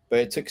April, but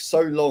it took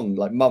so long,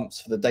 like months,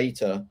 for the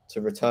data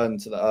to return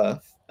to the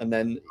Earth, and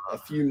then a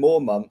few more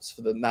months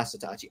for the NASA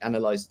to actually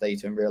analyze the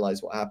data and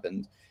realize what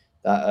happened.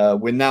 That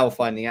we're now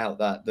finding out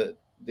that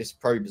this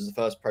probe is the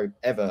first probe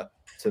ever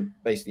to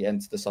basically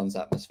enter the sun's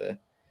atmosphere.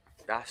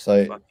 That's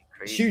so fucking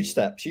crazy. huge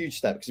step,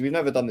 because we've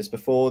never done this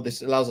before.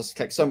 This allows us to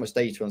collect so much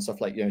data on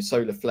stuff like, you know,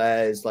 solar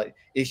flares, like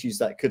issues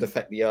that could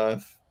affect the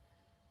Earth.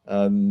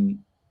 What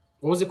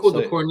was it called?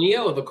 The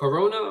Cornea or the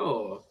Corona?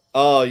 Or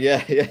oh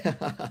yeah.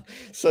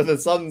 So the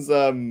sun's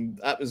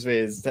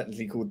atmosphere is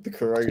technically called the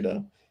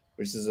Corona,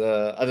 which is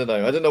I don't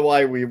know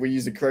why we're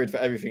using corona for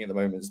everything at the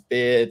moment. It's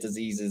beer,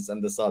 diseases,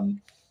 and the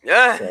sun.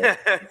 Yeah.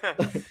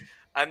 So.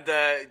 And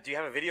do you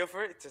have a video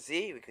for it to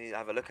see? We can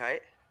have a look at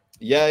it.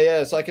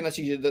 Yeah. So I can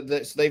actually.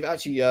 So they've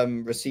actually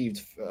received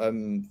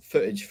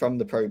footage from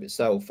the probe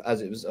itself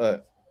as it was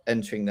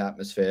entering the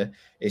atmosphere.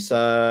 It's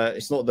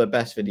not the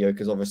best video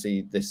because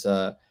obviously this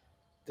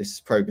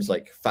probe is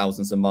like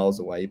thousands of miles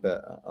away.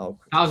 But I'll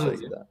show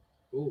you that.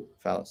 Ooh.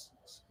 Thousands.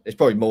 It's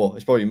probably more.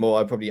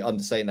 I'm probably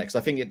understating that because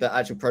I think the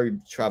actual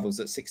probe travels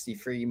at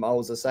 63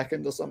 miles a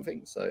second or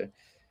something. So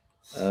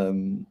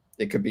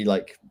it could be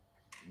like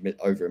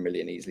over 1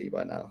 million easily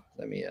by now.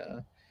 Let me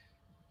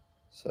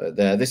so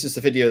there, this is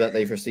the video that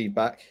they've received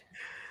back.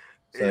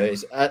 So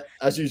it's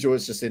as usual,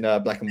 it's just in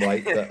black and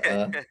white,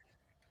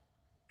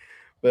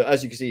 but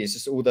as you can see, it's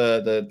just all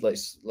the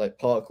like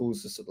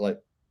particles, just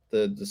like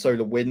the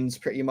solar winds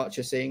pretty much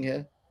you're seeing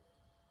here.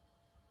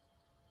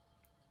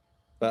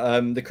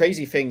 But the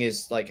crazy thing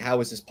is, like, how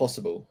is this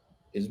possible?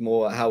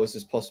 How is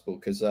this possible?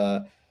 Because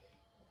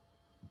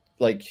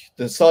like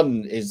the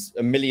sun is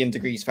 1,000,000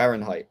 degrees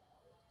Fahrenheit,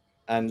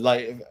 and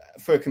like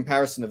for a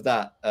comparison of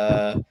that,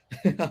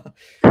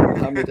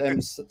 Mohammed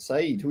M.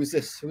 Saeed, who is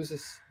this? Who is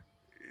this?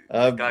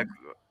 This guy,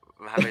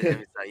 Mohammed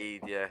M.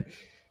 Saeed, yeah.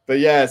 But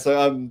yeah,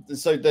 so the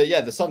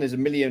sun is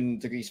 1,000,000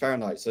 degrees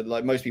Fahrenheit. So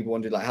like most people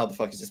wonder, like, how the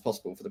fuck is this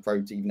possible for the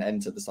probe to even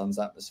enter the sun's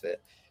atmosphere?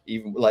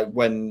 Even like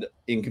when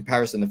in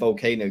comparison, the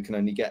volcano can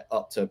only get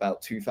up to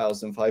about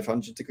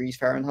 2,500 degrees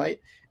Fahrenheit,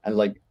 and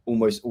like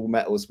almost all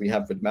metals we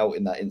have would melt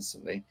in that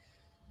instantly.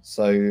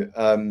 So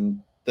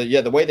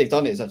the way they've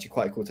done it is actually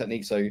quite a cool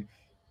technique. So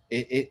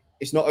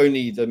it's not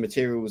only the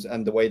materials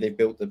and the way they've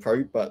built the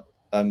probe, but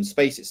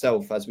space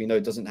itself, as we know,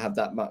 doesn't have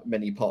that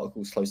many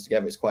particles close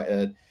together. It's quite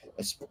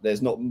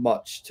there's not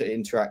much to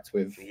interact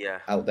with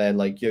out there.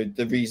 Like,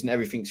 the reason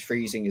everything's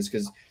freezing is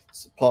because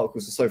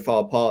particles are so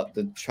far apart.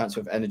 The transfer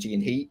of energy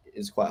and heat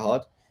is quite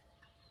hard,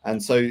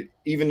 and so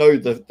even though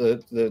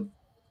the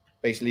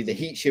basically the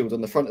heat shield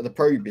on the front of the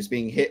probe is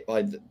being hit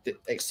by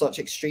such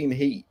extreme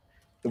heat,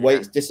 the way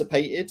it's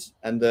dissipated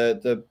and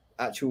the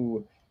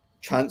actual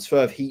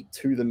transfer of heat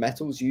to the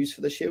metals used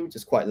for the shield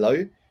is quite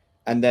low.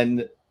 And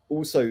then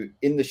also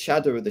in the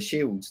shadow of the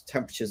shield,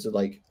 temperatures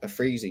are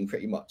freezing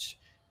pretty much,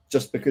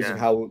 just because of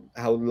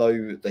how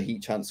low the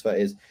heat transfer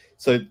is.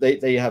 So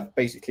they have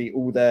basically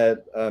all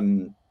their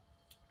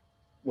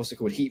what's it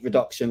called, heat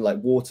reduction, like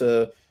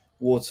water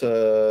what's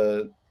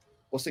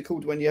it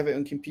called when you have it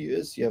on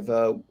computers? You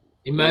have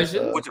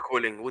immersion, water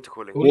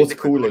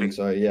cooling.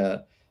 Sorry,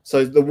 yeah.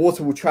 So the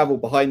water will travel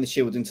behind the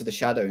shield into the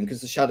shadow, and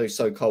because the shadow is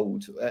so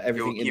cold,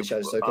 everything in the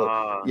shadow is so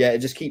cold. Yeah, it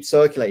just keeps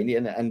circulating,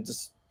 and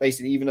just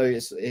basically, even though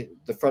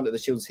the front of the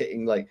shield's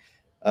hitting like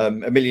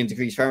 1,000,000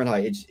 degrees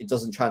Fahrenheit, it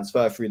doesn't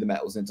transfer through the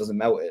metals and it doesn't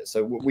melt it.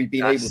 So we've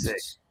been able to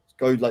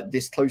go like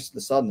this close to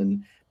the sun,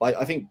 and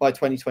I think by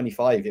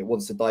 2025 it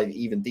wants to dive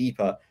even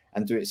deeper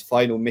and do its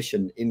final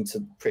mission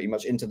pretty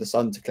much into the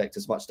sun to collect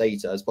as much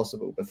data as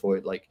possible before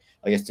it, like,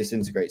 I guess,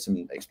 disintegrates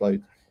and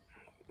explodes.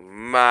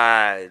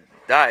 Man,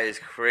 that is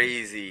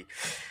crazy.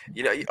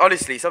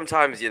 Honestly,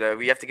 sometimes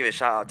we have to give a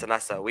shout out to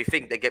NASA. We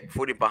think they get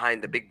falling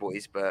behind the big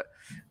boys, but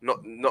not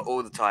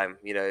all the time.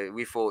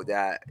 We thought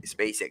that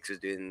SpaceX was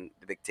doing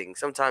the big thing.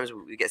 Sometimes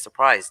we get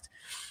surprised,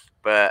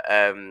 but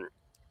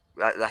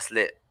that's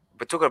lit.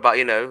 But talking about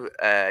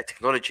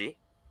technology,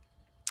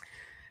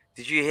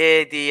 did you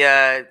hear the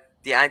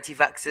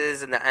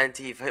anti-vaxxers and the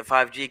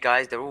anti-5G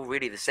guys? They're all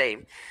really the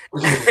same.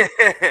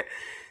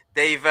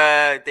 They've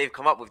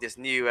come up with this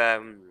new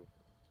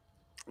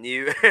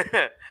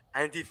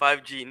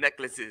anti-5G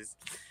necklaces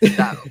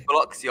that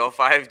blocks your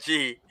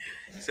 5G,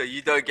 so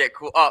you don't get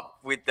caught up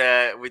with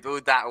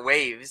all that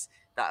waves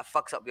that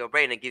fucks up your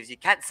brain and gives you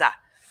cancer.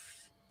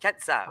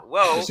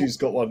 Well, Basou's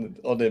got one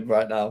on him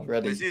right now,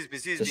 ready.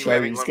 Basou's to show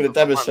you. He's going to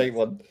demonstrate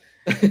one.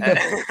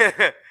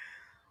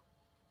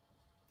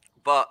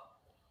 But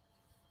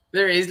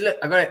there it is. Look,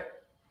 I got it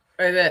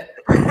right there.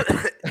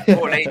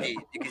 Poor lady,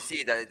 you can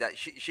see that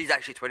she's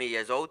actually 20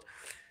 years old.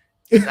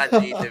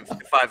 Sadly, the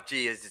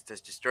 5G has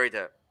destroyed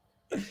her.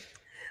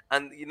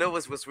 And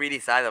what's really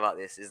sad about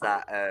this is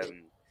that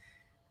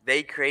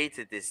they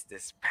created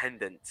this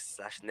pendant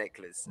 /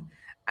 necklace,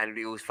 and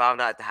it was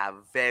found out to have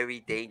very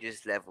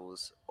dangerous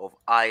levels of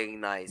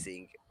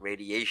ionizing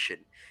radiation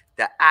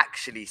that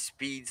actually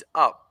speeds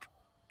up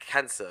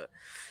cancer.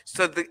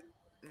 So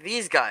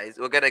these guys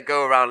were gonna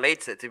go around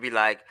later to be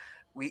like,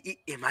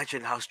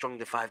 imagine how strong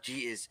the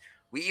 5G is.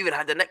 We even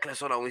had the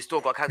necklace on and we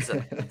still got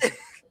cancer.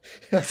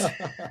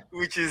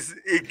 Which is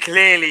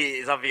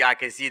clearly something I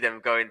can see them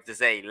going to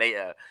say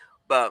later.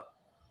 But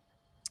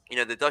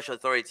the Dutch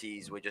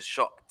authorities were just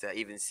shocked to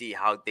even see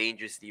how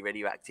dangerously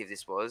radioactive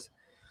this was,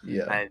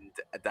 and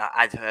the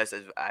adverse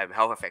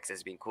health effects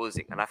has been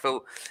causing. And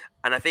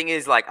the thing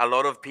is, like, a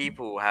lot of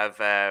people have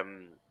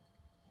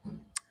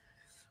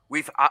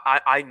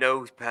I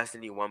know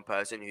personally one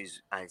person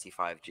who's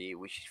anti-5G,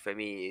 which for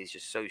me is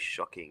just so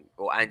shocking,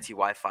 or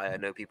anti-Wi-Fi. I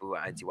know people who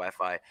are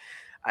anti-Wi-Fi,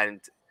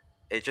 and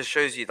it just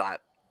shows you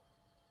that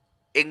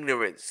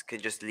ignorance can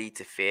just lead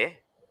to fear.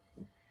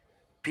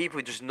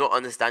 People just not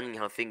understanding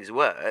how things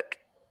work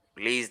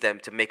leads them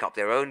to make up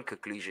their own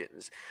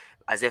conclusions,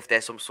 as if they're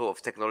some sort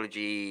of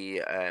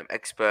technology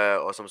expert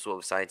or some sort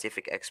of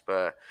scientific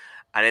expert,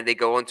 and then they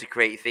go on to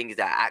create things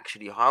that are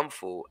actually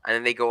harmful, and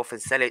then they go off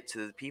and sell it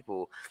to the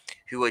people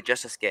who are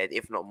just as scared,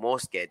 if not more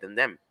scared than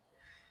them.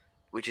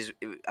 Which is,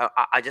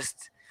 I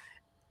just,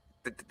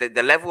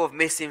 the level of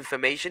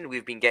misinformation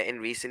we've been getting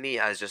recently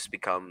has just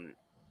become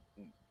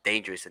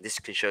dangerous, and this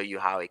can show you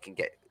how it can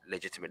get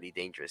legitimately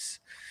dangerous.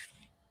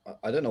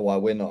 I don't know why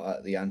we're not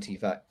at the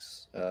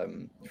anti-vax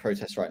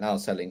protest right now,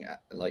 selling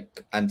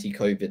like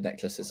anti-COVID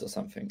necklaces or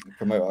something.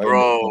 Promote our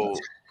own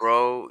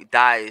bro,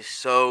 that is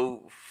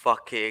so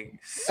fucking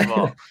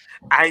smart.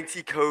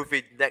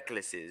 Anti-COVID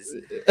necklaces,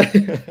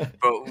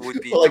 bro,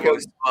 would be like the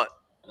most smart.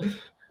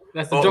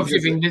 That's the Oh,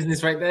 dropshipping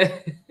business right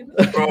there.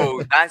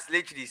 bro, that's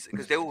literally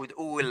because they would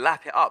all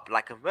lap it up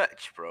like a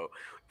merch, bro.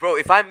 Bro,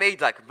 if I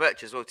made like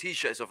merch as well,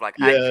 t-shirts of like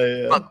Yeah,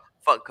 anti yeah.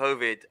 fuck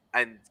COVID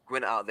and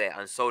went out there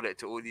and sold it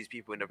to all these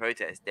people in the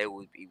protest, they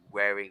would be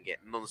wearing it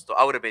non-stop.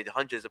 I would have made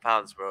hundreds of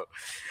pounds, bro.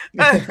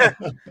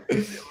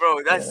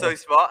 Bro, that's so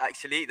smart.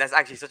 Actually, that's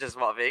actually such a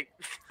smart thing.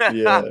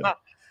 Yeah.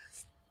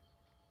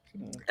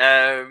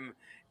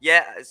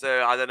 Yeah.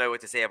 So I don't know what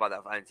to say about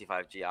that for anti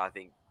 5G. I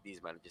think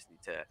these men just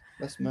need to.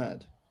 That's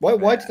mad.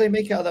 Why do they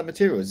make it out of that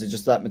material? Is it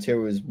just that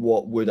material is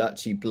what would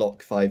actually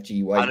block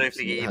 5G waves? I don't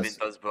think it even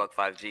does block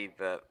 5G,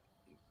 but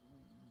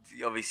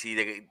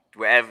obviously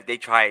wherever they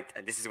tried,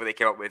 and this is what they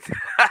came up with.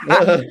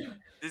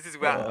 This is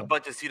where a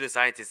bunch of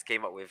pseudoscientists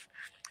came up with.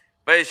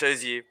 But it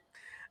shows you.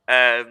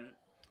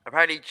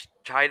 Apparently,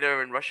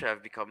 China and Russia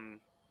have become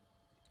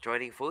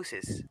joining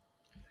forces.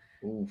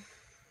 Oof.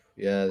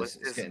 Yeah, What's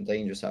it's this? getting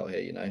dangerous out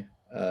here, you know.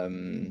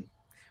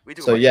 We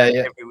do So, watch yeah, that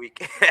yeah. every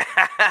week.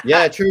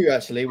 Yeah, true.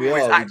 Actually, we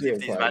Always are. We active, do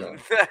these quite a lot.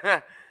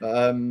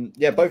 man.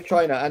 Yeah, both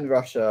China and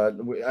Russia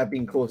have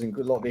been causing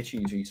a lot of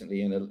issues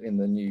recently in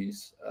the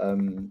news.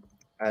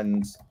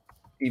 And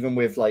even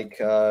with like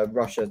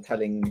Russia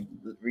telling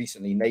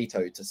recently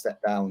NATO to step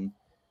down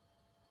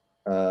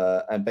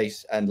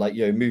and like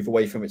move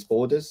away from its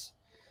borders.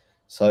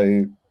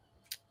 So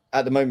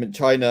at the moment,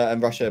 China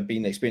and Russia have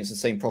been experiencing the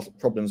same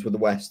problems with the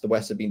West. The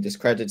West have been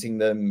discrediting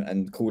them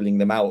and calling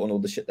them out on all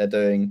the shit they're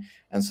doing,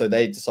 and so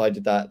they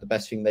decided that the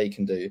best thing they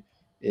can do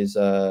is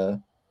join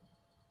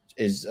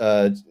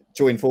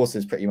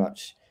forces, pretty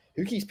much.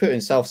 Who keeps putting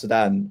South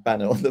Sudan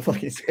banner on the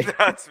fucking screen?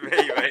 That's me,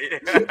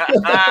 mate.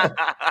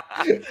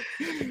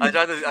 I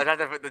tried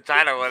to put the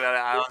China one.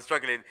 I was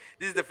struggling.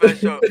 This is the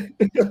first show.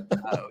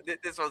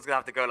 This one's gonna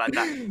have to go like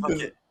that. Fuck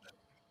it.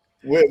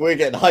 We're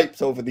getting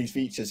hyped over these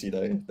features, you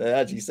know. They're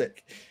actually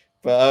sick.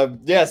 But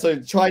yeah, so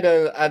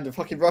China and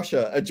fucking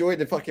Russia are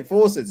joining fucking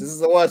forces. This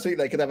is the worst thing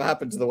that could ever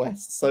happen to the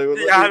West. So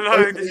Yeah, I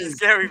know. This is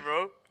scary,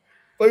 bro.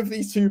 Both of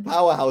these two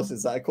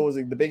powerhouses that are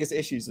causing the biggest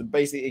issues and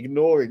basically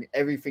ignoring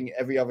everything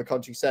every other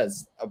country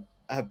says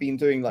have been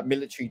doing like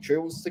military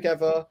drills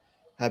together,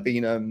 have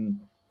been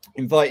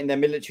inviting their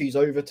militaries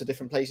over to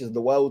different places of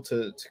the world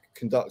to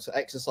conduct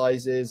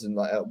exercises, and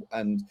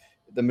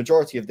the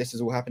majority of this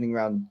is all happening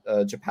around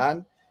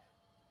Japan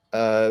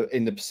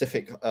in the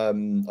Pacific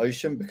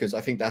Ocean, because I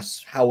think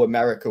that's how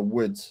America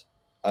would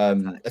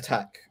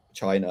attack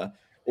China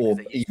or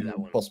even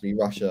possibly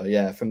Russia,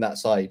 yeah, from that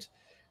side.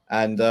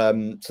 And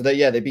so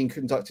they've been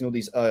conducting all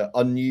these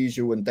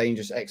unusual and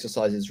dangerous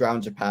exercises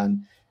around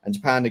Japan, and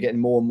Japan are getting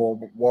more and more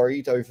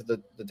worried over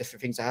the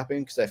different things that are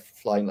happening, because they're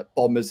flying like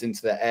bombers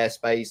into their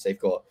airspace. They've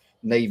got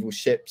naval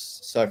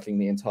ships circling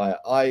the entire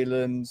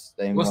island.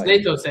 What's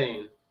NATO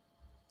saying?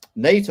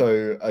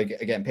 NATO are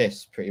getting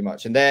pissed pretty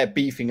much, and they're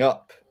beefing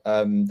up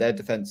their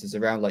defenses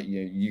around like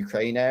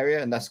Ukraine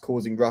area, and that's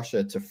causing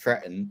Russia to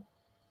threaten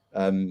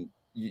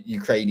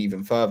Ukraine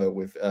even further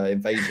with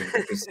invasion,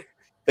 because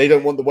they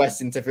don't want the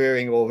West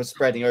interfering or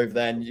spreading over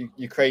there, and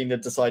Ukraine are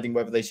deciding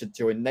whether they should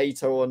join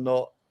NATO or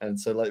not. And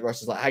so like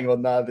Russia's like, hang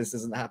on, now this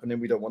isn't happening.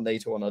 We don't want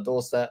NATO on our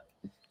doorstep.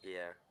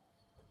 Yeah.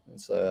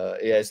 And so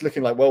it's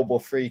looking like World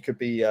War III could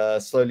be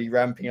slowly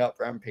ramping up,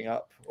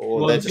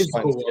 or they're just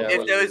trying to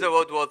if there is a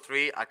World War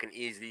III, I can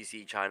easily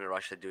see China and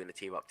Russia doing a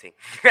team up thing.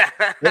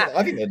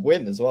 I think they'd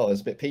win as well.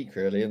 It's a bit peak,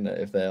 really, isn't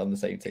it, if they're on the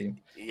same team?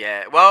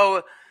 Yeah.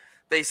 Well,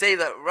 they say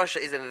that Russia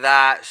isn't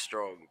that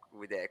strong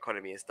with their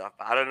economy and stuff,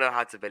 but I don't know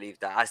how to believe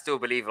that. I still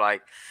believe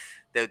like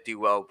they'll do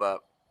well,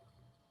 but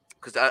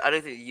because I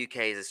don't think the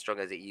UK is as strong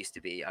as it used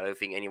to be. I don't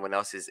think anyone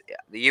else is.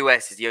 The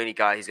US is the only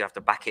guy who's gonna have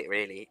to back it,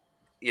 really.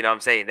 You know what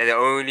I'm saying? They're the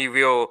only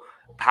real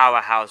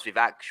powerhouse with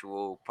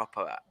actual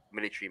proper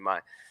military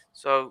might.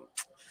 So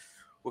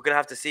we're gonna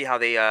have to see how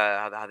they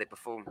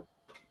perform.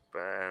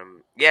 But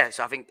yeah,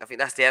 so I think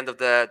that's the end of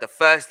the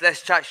first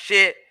Let's Chat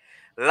Shit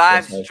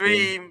live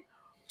stream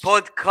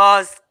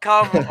podcast.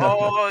 Come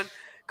on,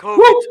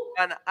 COVID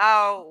and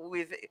out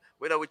with.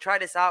 We try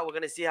this out. We're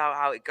gonna see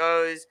how it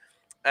goes.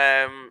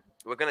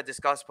 We're gonna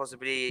discuss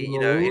possibly,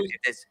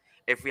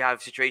 if we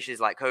have situations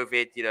like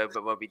COVID,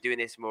 but we'll be doing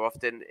this more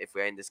often if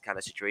we're in this kind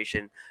of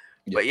situation.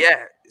 Yeah. But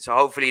yeah, so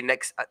hopefully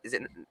next is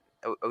it.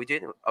 Are we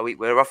doing?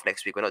 We're off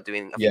next week. We're not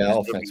doing.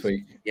 Off next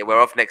week. Yeah,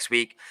 we're off next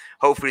week.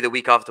 Hopefully the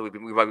week after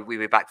we'll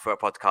be back for a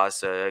podcast.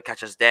 So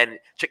catch us then.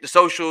 Check the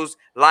socials.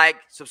 Like,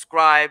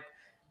 subscribe.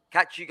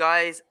 Catch you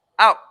guys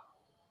out.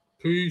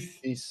 Peace.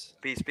 Peace.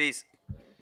 Peace. Peace.